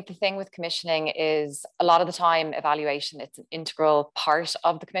 But I think the thing with commissioning is a lot of the time evaluation, it's an integral part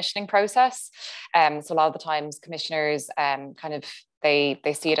of the commissioning process. So a lot of the times commissioners they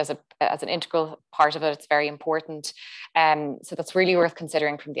see it as an integral part of it. It's very important. So that's really worth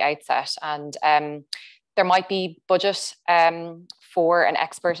considering from the outset. And there might be budget for an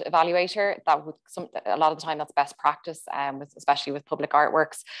expert evaluator. That would a lot of the time that's best practice, especially with public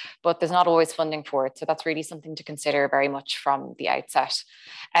artworks, but there's not always funding for it. So that's really something to consider very much from the outset.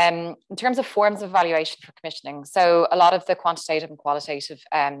 In terms of forms of evaluation for commissioning, so a lot of the quantitative and qualitative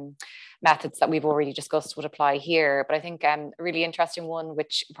methods that we've already discussed would apply here. But I think a really interesting one,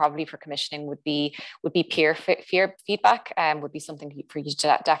 which probably for commissioning would be peer feedback, would be something for you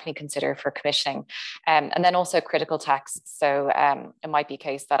to definitely consider for commissioning. And then also critical texts. So it might be a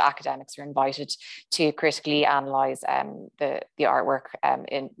case that academics are invited to critically analyse the artwork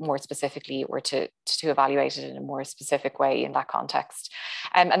in more specifically, or to evaluate it in a more specific way in that context.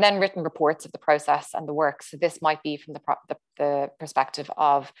 And then written reports of the process and the work. So this might be from the perspective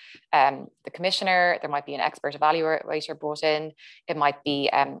of the commissioner. There might be an expert evaluator brought in. It might be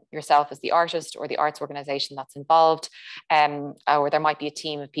yourself as the artist or the arts organisation that's involved, or there might be a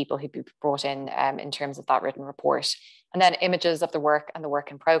team of people who'd be brought in terms of that written report. And then images of the work and the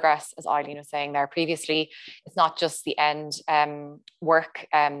work in progress, as Eileen was saying there previously. It's not just the end work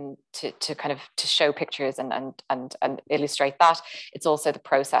to show pictures and illustrate that. It's also the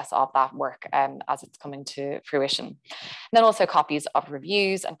process of that work as it's coming to fruition. And then also copies of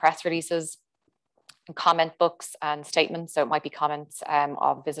reviews and press releases, and comment books and statements. So it might be comments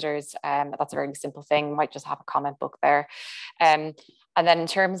of visitors. That's a very simple thing. You might just have a comment book there. And then in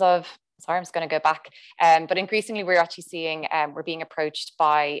terms of, sorry, I'm just going to go back. But increasingly, we're actually seeing we're being approached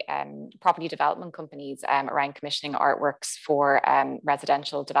by property development companies around commissioning artworks for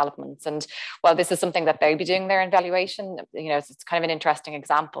residential developments. And while this is something that they'll be doing their evaluation, you know, it's kind of an interesting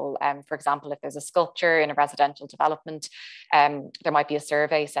example. For example, if there's a sculpture in a residential development, there might be a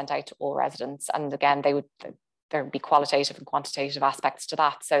survey sent out to all residents. And again, there would be qualitative and quantitative aspects to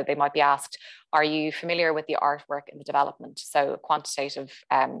that. So they might be asked, are you familiar with the artwork in the development? So a quantitative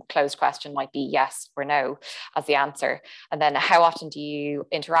closed question might be yes or no as the answer. And then how often do you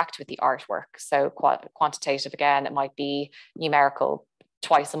interact with the artwork? So quantitative, again, it might be numerical,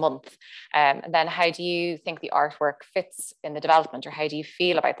 twice a month. And then how do you think the artwork fits in the development, or how do you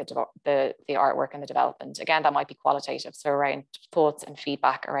feel about the artwork in the development? Again, that might be qualitative, so around thoughts and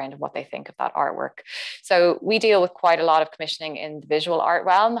feedback around what they think of that artwork. So we deal with quite a lot of commissioning in the visual art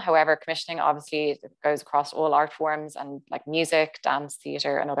realm. However, commissioning obviously goes across all art forms, and like music, dance,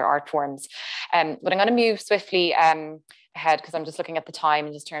 theatre and other art forms. But I'm going to move swiftly ahead, because I'm just looking at the time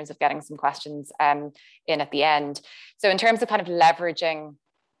in just terms of getting some questions in at the end. So in terms of kind of leveraging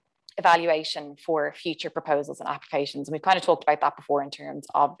evaluation for future proposals and applications. And we've kind of talked about that before in terms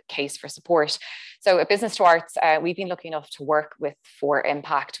of case for support. So at Business to Arts, we've been lucky enough to work with For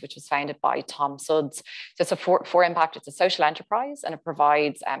Impact, which was founded by Tom Sudds. So For Impact, it's a social enterprise, and it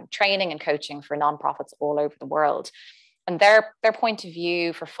provides training and coaching for nonprofits all over the world. And their point of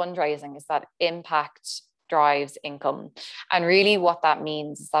view for fundraising is that impact drives income. And really what that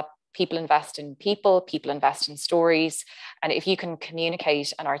means is that people invest in people invest in stories. And if you can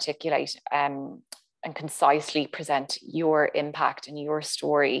communicate and articulate and concisely present your impact and your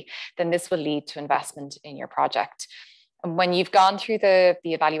story, then this will lead to investment in your project. And when you've gone through the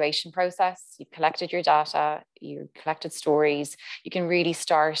evaluation process, you've collected your data, you collected stories, you can really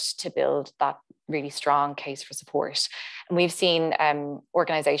start to build that really strong case for support. And we've seen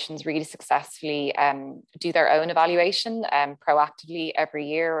organizations really successfully do their own evaluation proactively every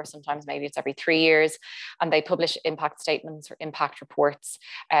year, or sometimes maybe it's every 3 years. And they publish impact statements or impact reports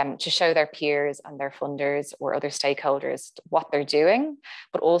to show their peers and their funders or other stakeholders what they're doing,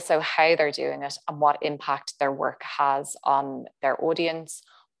 but also how they're doing it and what impact their work has on their audience,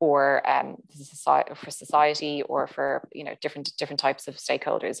 or for society, or for different types of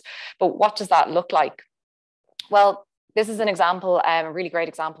stakeholders. But what does that look like? Well, this is an example, a really great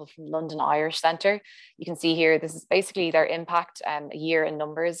example from London Irish Centre. You can see here, this is basically their impact a year in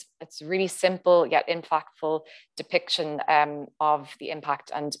numbers. It's a really simple yet impactful depiction of the impact.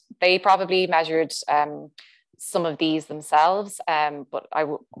 And they probably measured some of these themselves, but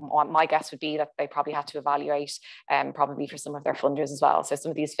my guess would be that they probably had to evaluate probably for some of their funders as well. So some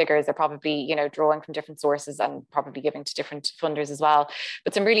of these figures are probably drawing from different sources and probably giving to different funders as well.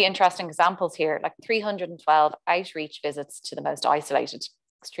 But some really interesting examples here, like 312 outreach visits to the most isolated.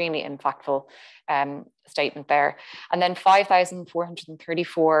 Extremely impactful statement there. And then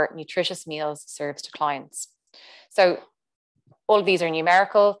 5,434 nutritious meals served to clients. So all of these are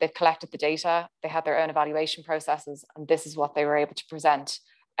numerical. They've collected the data. They had their own evaluation processes, and this is what they were able to present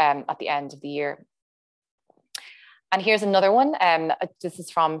at the end of the year. And here's another one. This is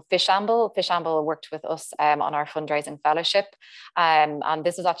from Fishamble. Fishamble worked with us on our fundraising fellowship. And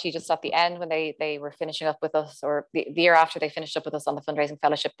this is actually just at the end when they were finishing up with us, or the year after they finished up with us on the fundraising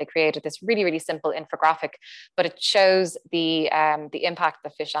fellowship. They created this really, really simple infographic, but it shows the impact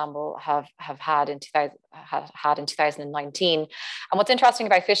that Fishamble have had in 2019. And what's interesting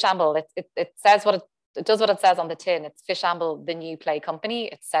about Fishamble, it says what it does what it says on the tin. It's Fishamble, the new play company.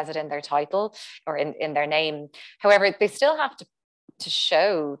 It says it in their title or in their name. However, they still have to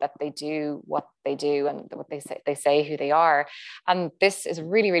show that they do what they do and what they say who they are. And this is a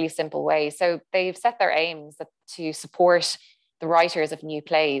really, really simple way. So they've set their aims to support the writers of new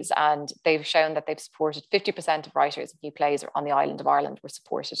plays, and they've shown that they've supported 50% of writers of new plays on the island of Ireland were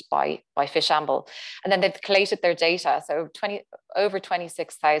supported by Fishamble. And then they've collated their data, so over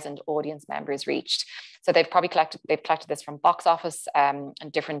 26,000 audience members reached. So they've collected this from box office and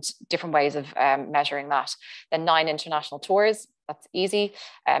different ways of measuring that. Then 9 international tours, that's easy.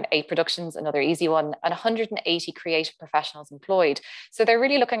 8 productions, another easy one, and 180 creative professionals employed. So they're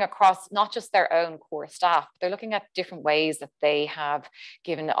really looking across not just their own core staff, they're looking at different ways that they have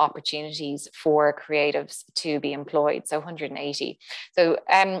given opportunities for creatives to be employed. So 180. So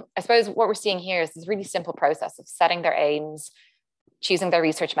I suppose what we're seeing here is this really simple process of setting their aims, choosing their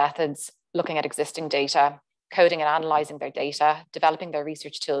research methods, looking at existing data, coding and analyzing their data, developing their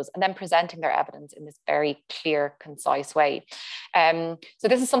research tools, and then presenting their evidence in this very clear, concise way. So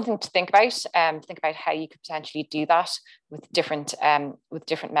this is something to think about how you could potentially do that with different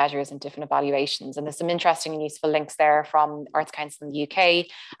measures and different evaluations. And there's some interesting and useful links there from Arts Council in the UK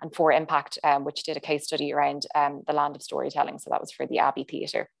and For Impact, which did a case study around the land of storytelling. So that was for the Abbey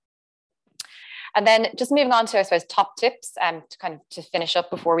Theatre. And then just moving on to, I suppose, top tips to finish up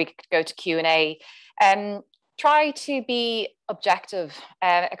before we go to Q&A. Try to be objective.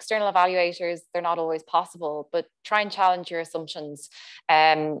 External evaluators, they're not always possible, but try and challenge your assumptions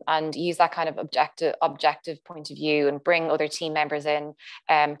and use that kind of objective point of view, and bring other team members in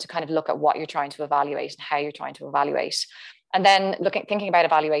to kind of look at what you're trying to evaluate and how you're trying to evaluate. And then thinking about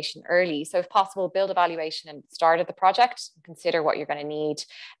evaluation early. So if possible, build evaluation at the start of the project. Consider what you're going to need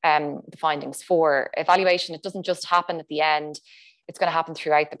the findings for. Evaluation, it doesn't just happen at the end. It's going to happen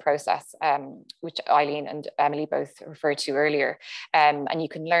throughout the process, which Eileen and Emily both referred to earlier. And you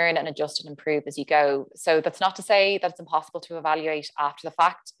can learn and adjust and improve as you go. So that's not to say that it's impossible to evaluate after the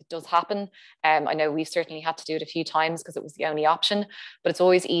fact. It does happen. I know we've certainly had to do it a few times because it was the only option, but it's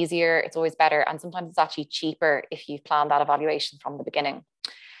always easier, it's always better. And sometimes it's actually cheaper if you've planned that evaluation from the beginning.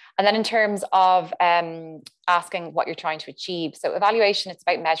 And then in terms of asking what you're trying to achieve. So evaluation, it's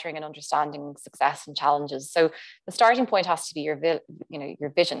about measuring and understanding success and challenges. So the starting point has to be your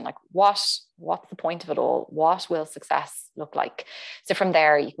vision, like what's the point of it all? What will success look like? So from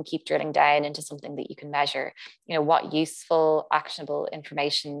there, you can keep drilling down into something that you can measure. What useful, actionable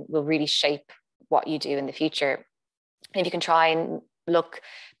information will really shape what you do in the future. And if you can try and look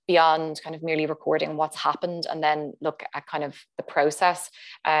beyond kind of merely recording what's happened, and then look at kind of the process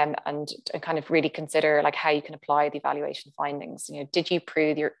and kind of really consider like how you can apply the evaluation findings. Did you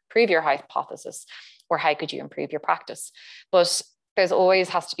prove your hypothesis, or how could you improve your practice? But there's always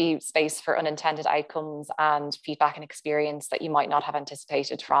has to be space for unintended outcomes and feedback and experience that you might not have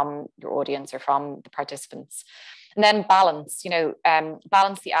anticipated from your audience or from the participants. And then balance,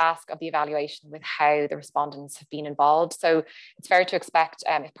 balance the ask of the evaluation with how the respondents have been involved. So it's fair to expect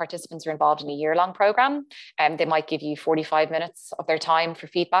if participants are involved in a year-long program, they might give you 45 minutes of their time for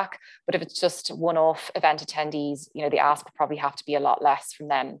feedback. But if it's just one-off event attendees, the ask would probably have to be a lot less from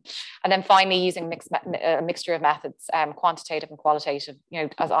them. And then finally, using a mixture of methods, quantitative and qualitative.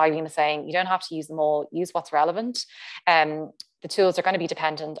 As Eileen was saying, you don't have to use them all. Use what's relevant. The tools are going to be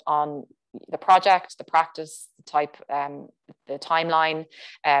dependent on the project, the practice, the type, the timeline.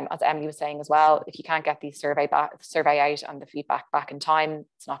 As Emily was saying as well, if you can't get the survey out and the feedback back in time,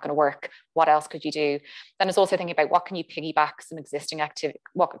 it's not going to work. What else could you do? Then it's also thinking about what can you piggyback some existing activity.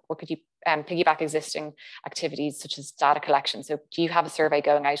 What could you piggyback existing activities such as data collection? So do you have a survey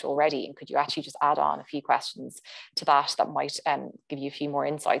going out already, and could you actually just add on a few questions to that might give you a few more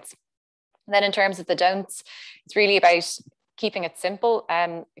insights? And then in terms of the don'ts, it's really about keeping it simple.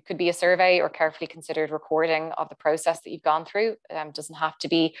 It could be a survey or carefully considered recording of the process that you've gone through. Doesn't have to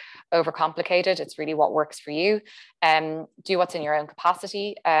be overcomplicated. It's really what works for you. Do what's in your own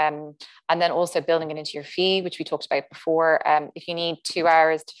capacity. And then also building it into your fee, which we talked about before. If you need 2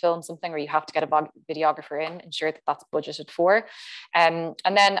 hours to film something, or you have to get a videographer in, ensure that that's budgeted for. And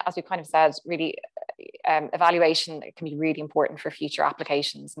then, as we kind of said, really evaluation can be really important for future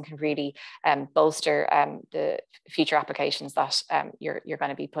applications, and can really bolster the future applications that you're going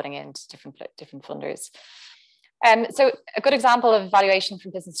to be putting into different funders. So a good example of evaluation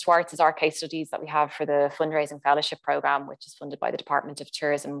from Business to Arts is our case studies that we have for the fundraising fellowship program, which is funded by the Department of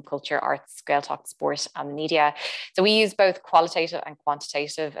Tourism, Culture, Arts, Gaeltacht, Sport and the Media. So we use both qualitative and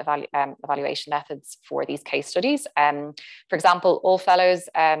quantitative evaluation methods for these case studies. For example, all fellows,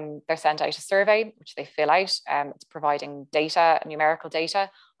 they're sent out a survey, which they fill out. It's providing data, numerical data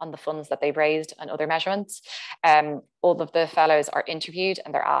on the funds that they've raised and other measurements. All of the fellows are interviewed,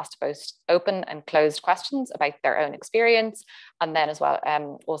 and they're asked both open and closed questions about their own experience, and then as well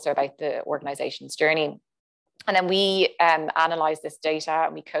also about the organization's journey. And then we analyze this data,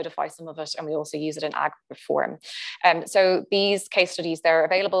 and we codify some of it, and we also use it in aggregate form. So these case studies, they're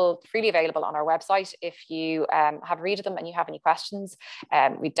freely available on our website. If you have a read of them and you have any questions,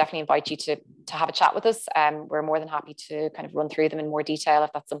 we definitely invite you to have a chat with us. We're more than happy to kind of run through them in more detail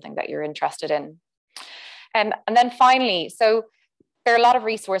if that's something that you're interested in. And then finally, so there are a lot of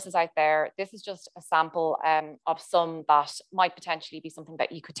resources out there. This is just a sample of some that might potentially be something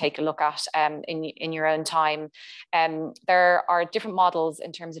that you could take a look at in your own time. There are different models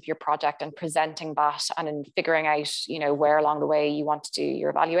in terms of your project and presenting that, and in figuring out, where along the way you want to do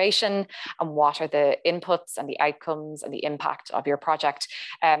your evaluation, and what are the inputs and the outcomes and the impact of your project.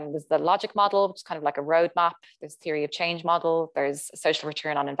 There's the logic model, which is kind of like a roadmap. There's theory of change model. There's social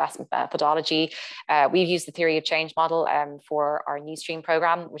return on investment methodology. We've used the theory of change model for our new stream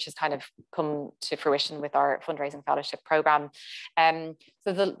program, which has kind of come to fruition with our fundraising fellowship program.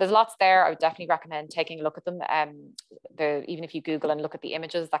 So there's lots there. I would definitely recommend taking a look at them. Even if you Google and look at the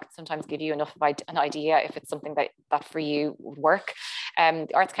images, that can sometimes give you enough of an idea if it's something that for you would work. The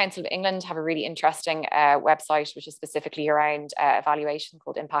Arts Council of England have a really interesting website, which is specifically around evaluation,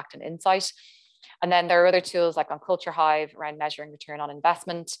 called Impact and Insight. And then there are other tools like on Culture Hive around measuring return on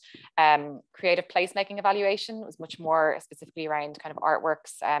investment. Creative placemaking evaluation was much more specifically around kind of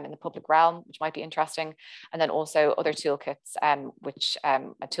artworks in the public realm, which might be interesting. And then also other toolkits, which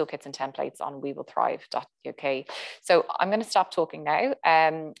toolkits and templates on wewillthrive.uk. So I'm going to stop talking now.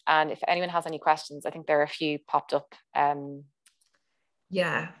 And if anyone has any questions, I think there are a few popped up.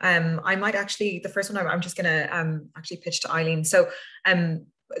 Yeah, I might actually, the first one I'm just going to actually pitch to Eileen. So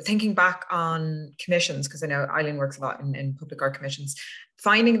thinking back on commissions, because I know Eileen works a lot in public art commissions,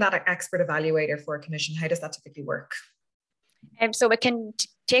 finding that expert evaluator for a commission, how does that typically work? So it can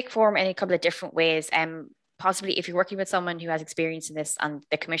take form in a couple of different ways. Possibly if you're working with someone who has experience in this, and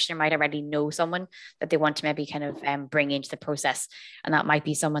the commissioner might already know someone that they want to maybe kind of bring into the process, and that might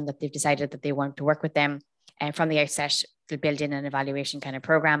be someone that they've decided that they want to work with them And from the outset, they'll build in an evaluation kind of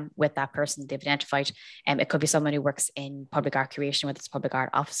program with that person they've identified. It could be someone who works in public art creation, whether it's a public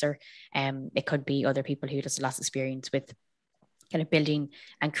art officer. It could be other people who just lots of experience with kind of building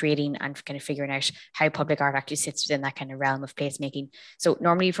and creating and kind of figuring out how public art actually sits within that kind of realm of placemaking. So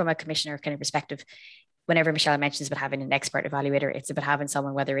normally from a commissioner kind of perspective, whenever Michelle mentions about having an expert evaluator, it's about having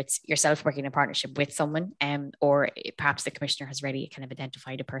someone, whether it's yourself working in partnership with someone, or perhaps the commissioner has already kind of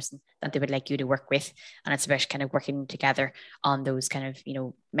identified a person that they would like you to work with. And it's about kind of working together on those kind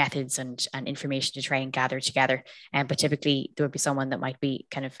of, methods and information to try and gather together. But typically there would be someone that might be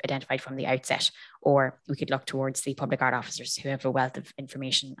kind of identified from the outset, or we could look towards the public art officers who have a wealth of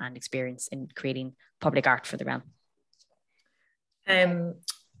information and experience in creating public art for the realm.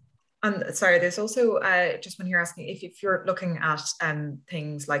 And sorry, there's also just when you're asking if you're looking at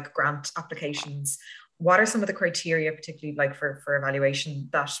things like grant applications, what are some of the criteria, particularly like for evaluation,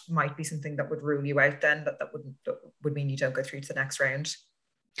 that might be something that would rule you out then, that would mean you don't go through to the next round?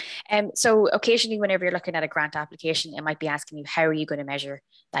 So occasionally, whenever you're looking at a grant application, it might be asking you, how are you going to measure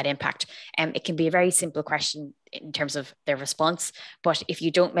that impact? It can be a very simple question in terms of their response, but if you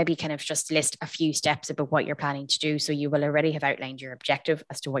don't maybe kind of just list a few steps about what you're planning to do, so you will already have outlined your objective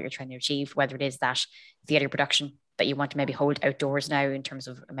as to what you're trying to achieve, whether it is that theatre production that you want to maybe hold outdoors now in terms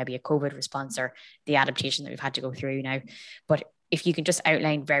of maybe a COVID response or the adaptation that we've had to go through now. But if you can just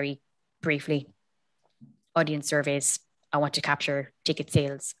outline very briefly, audience surveys, I want to capture ticket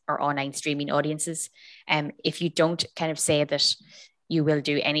sales or online streaming audiences. If you don't kind of say that you will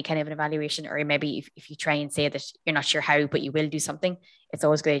do any kind of an evaluation, or maybe if you try and say that you're not sure how, but you will do something, it's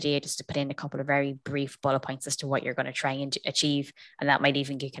always a good idea just to put in a couple of very brief bullet points as to what you're going to try and achieve. And that might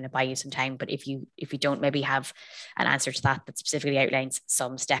even kind of buy you some time. But if you don't maybe have an answer to that specifically outlines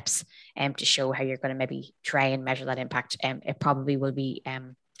some steps to show how you're going to maybe try and measure that impact, it probably will be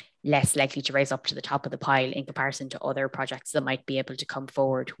less likely to rise up to the top of the pile in comparison to other projects that might be able to come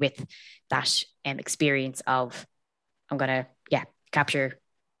forward with that experience of, I'm going to capture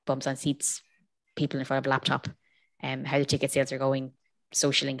bums on seats, people in front of a laptop, how the ticket sales are going,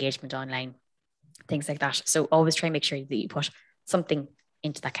 social engagement online, things like that. So always try and make sure that you put something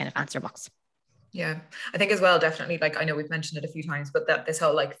into that kind of answer box. Yeah, I think as well, definitely, like I know we've mentioned it a few times, but that this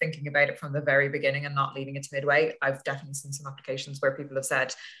whole like thinking about it from the very beginning and not leaving it to midway, I've definitely seen some applications where people have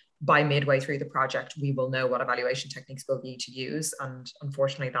said, by midway through the project, we will know what evaluation techniques we'll need to use. And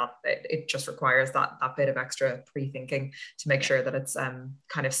unfortunately, that it just requires that bit of extra pre-thinking to make sure that it's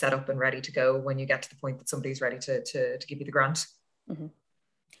kind of set up and ready to go when you get to the point that somebody's ready to give you the grant. Mm-hmm.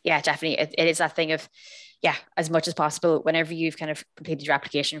 Yeah, definitely. It is that thing of, as much as possible, whenever you've kind of completed your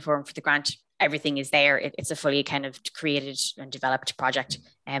application form for the grant, everything is there. It's a fully kind of created and developed project,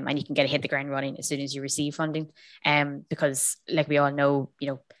 and you can hit the ground running as soon as you receive funding. Because like we all know,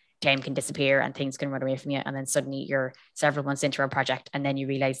 time can disappear and things can run away from you. And then suddenly you're several months into a project and then you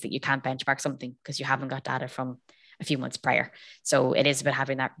realize that you can't benchmark something because you haven't got data from a few months prior. So it is about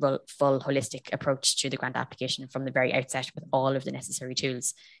having that full holistic approach to the grant application from the very outset with all of the necessary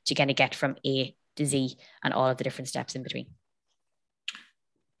tools to kind of get from A to Z and all of the different steps in between.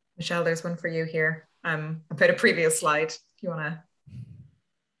 Michelle, there's one for you here. About a previous slide, if you want to.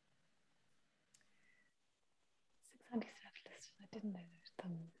 I didn't know.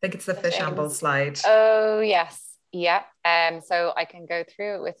 I think it's the fish amble slide. Oh, yes. Yeah. So I can go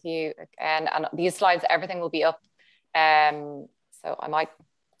through it with you again. And these slides, everything will be up. So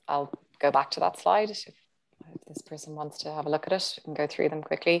I'll go back to that slide if this person wants to have a look at it and go through them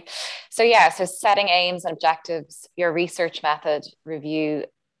quickly. So so setting aims and objectives, your research method, review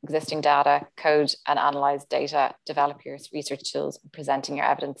existing data, code and analyze data, develop your research tools, and presenting your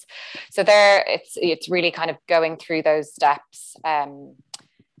evidence. So there, it's really kind of going through those steps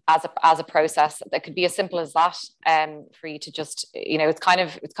as a process that could be as simple as that, for you to just, we've kind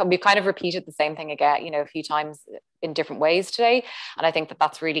of repeated the same thing again, a few times in different ways today. And I think that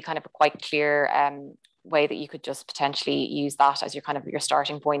that's really kind of a quite clear way that you could just potentially use that as your kind of your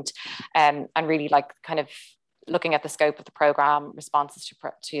starting point, and really like kind of looking at the scope of the program, responses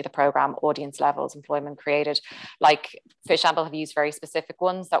to the program, audience levels, employment created. Like Fish Amble have used very specific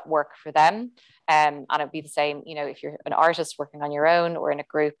ones that work for them. And it'd be the same, if you're an artist working on your own or in a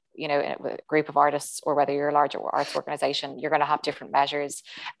group, in a group of artists, or whether you're a larger arts organization, you're going to have different measures.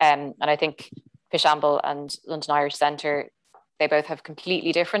 And I think Fish Amble and London Irish Centre, they both have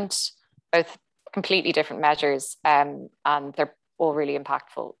completely different measures, and they're all really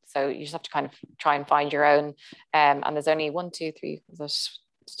impactful. So you just have to kind of try and find your own. And there's only 1, 2, 3,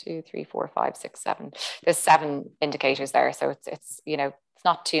 2, 3, 4, 5, 6, 7. There's 7 indicators there. So it's it's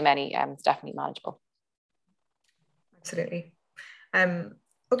not too many. It's definitely manageable. Absolutely.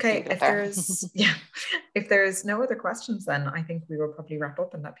 Okay, if there's no other questions, then I think we will probably wrap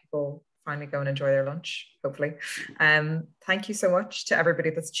up and let people finally go and enjoy their lunch, hopefully. Thank you so much to everybody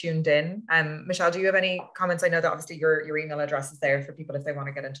that's tuned in. Michelle, do you have any comments? I know that obviously your email address is there for people if they want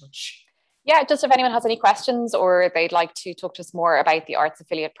to get in touch. Yeah, just if anyone has any questions or they'd like to talk to us more about the Arts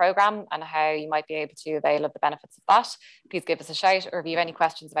Affiliate Programme and how you might be able to avail of the benefits of that, please give us a shout. Or if you have any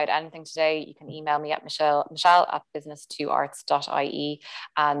questions about anything today, you can email me at michelle@business2arts.ie,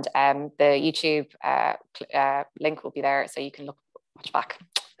 and the YouTube link will be there so you can watch back.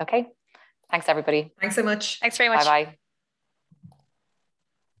 Okay, thanks everybody. Thanks so much. Thanks very much. Bye-bye.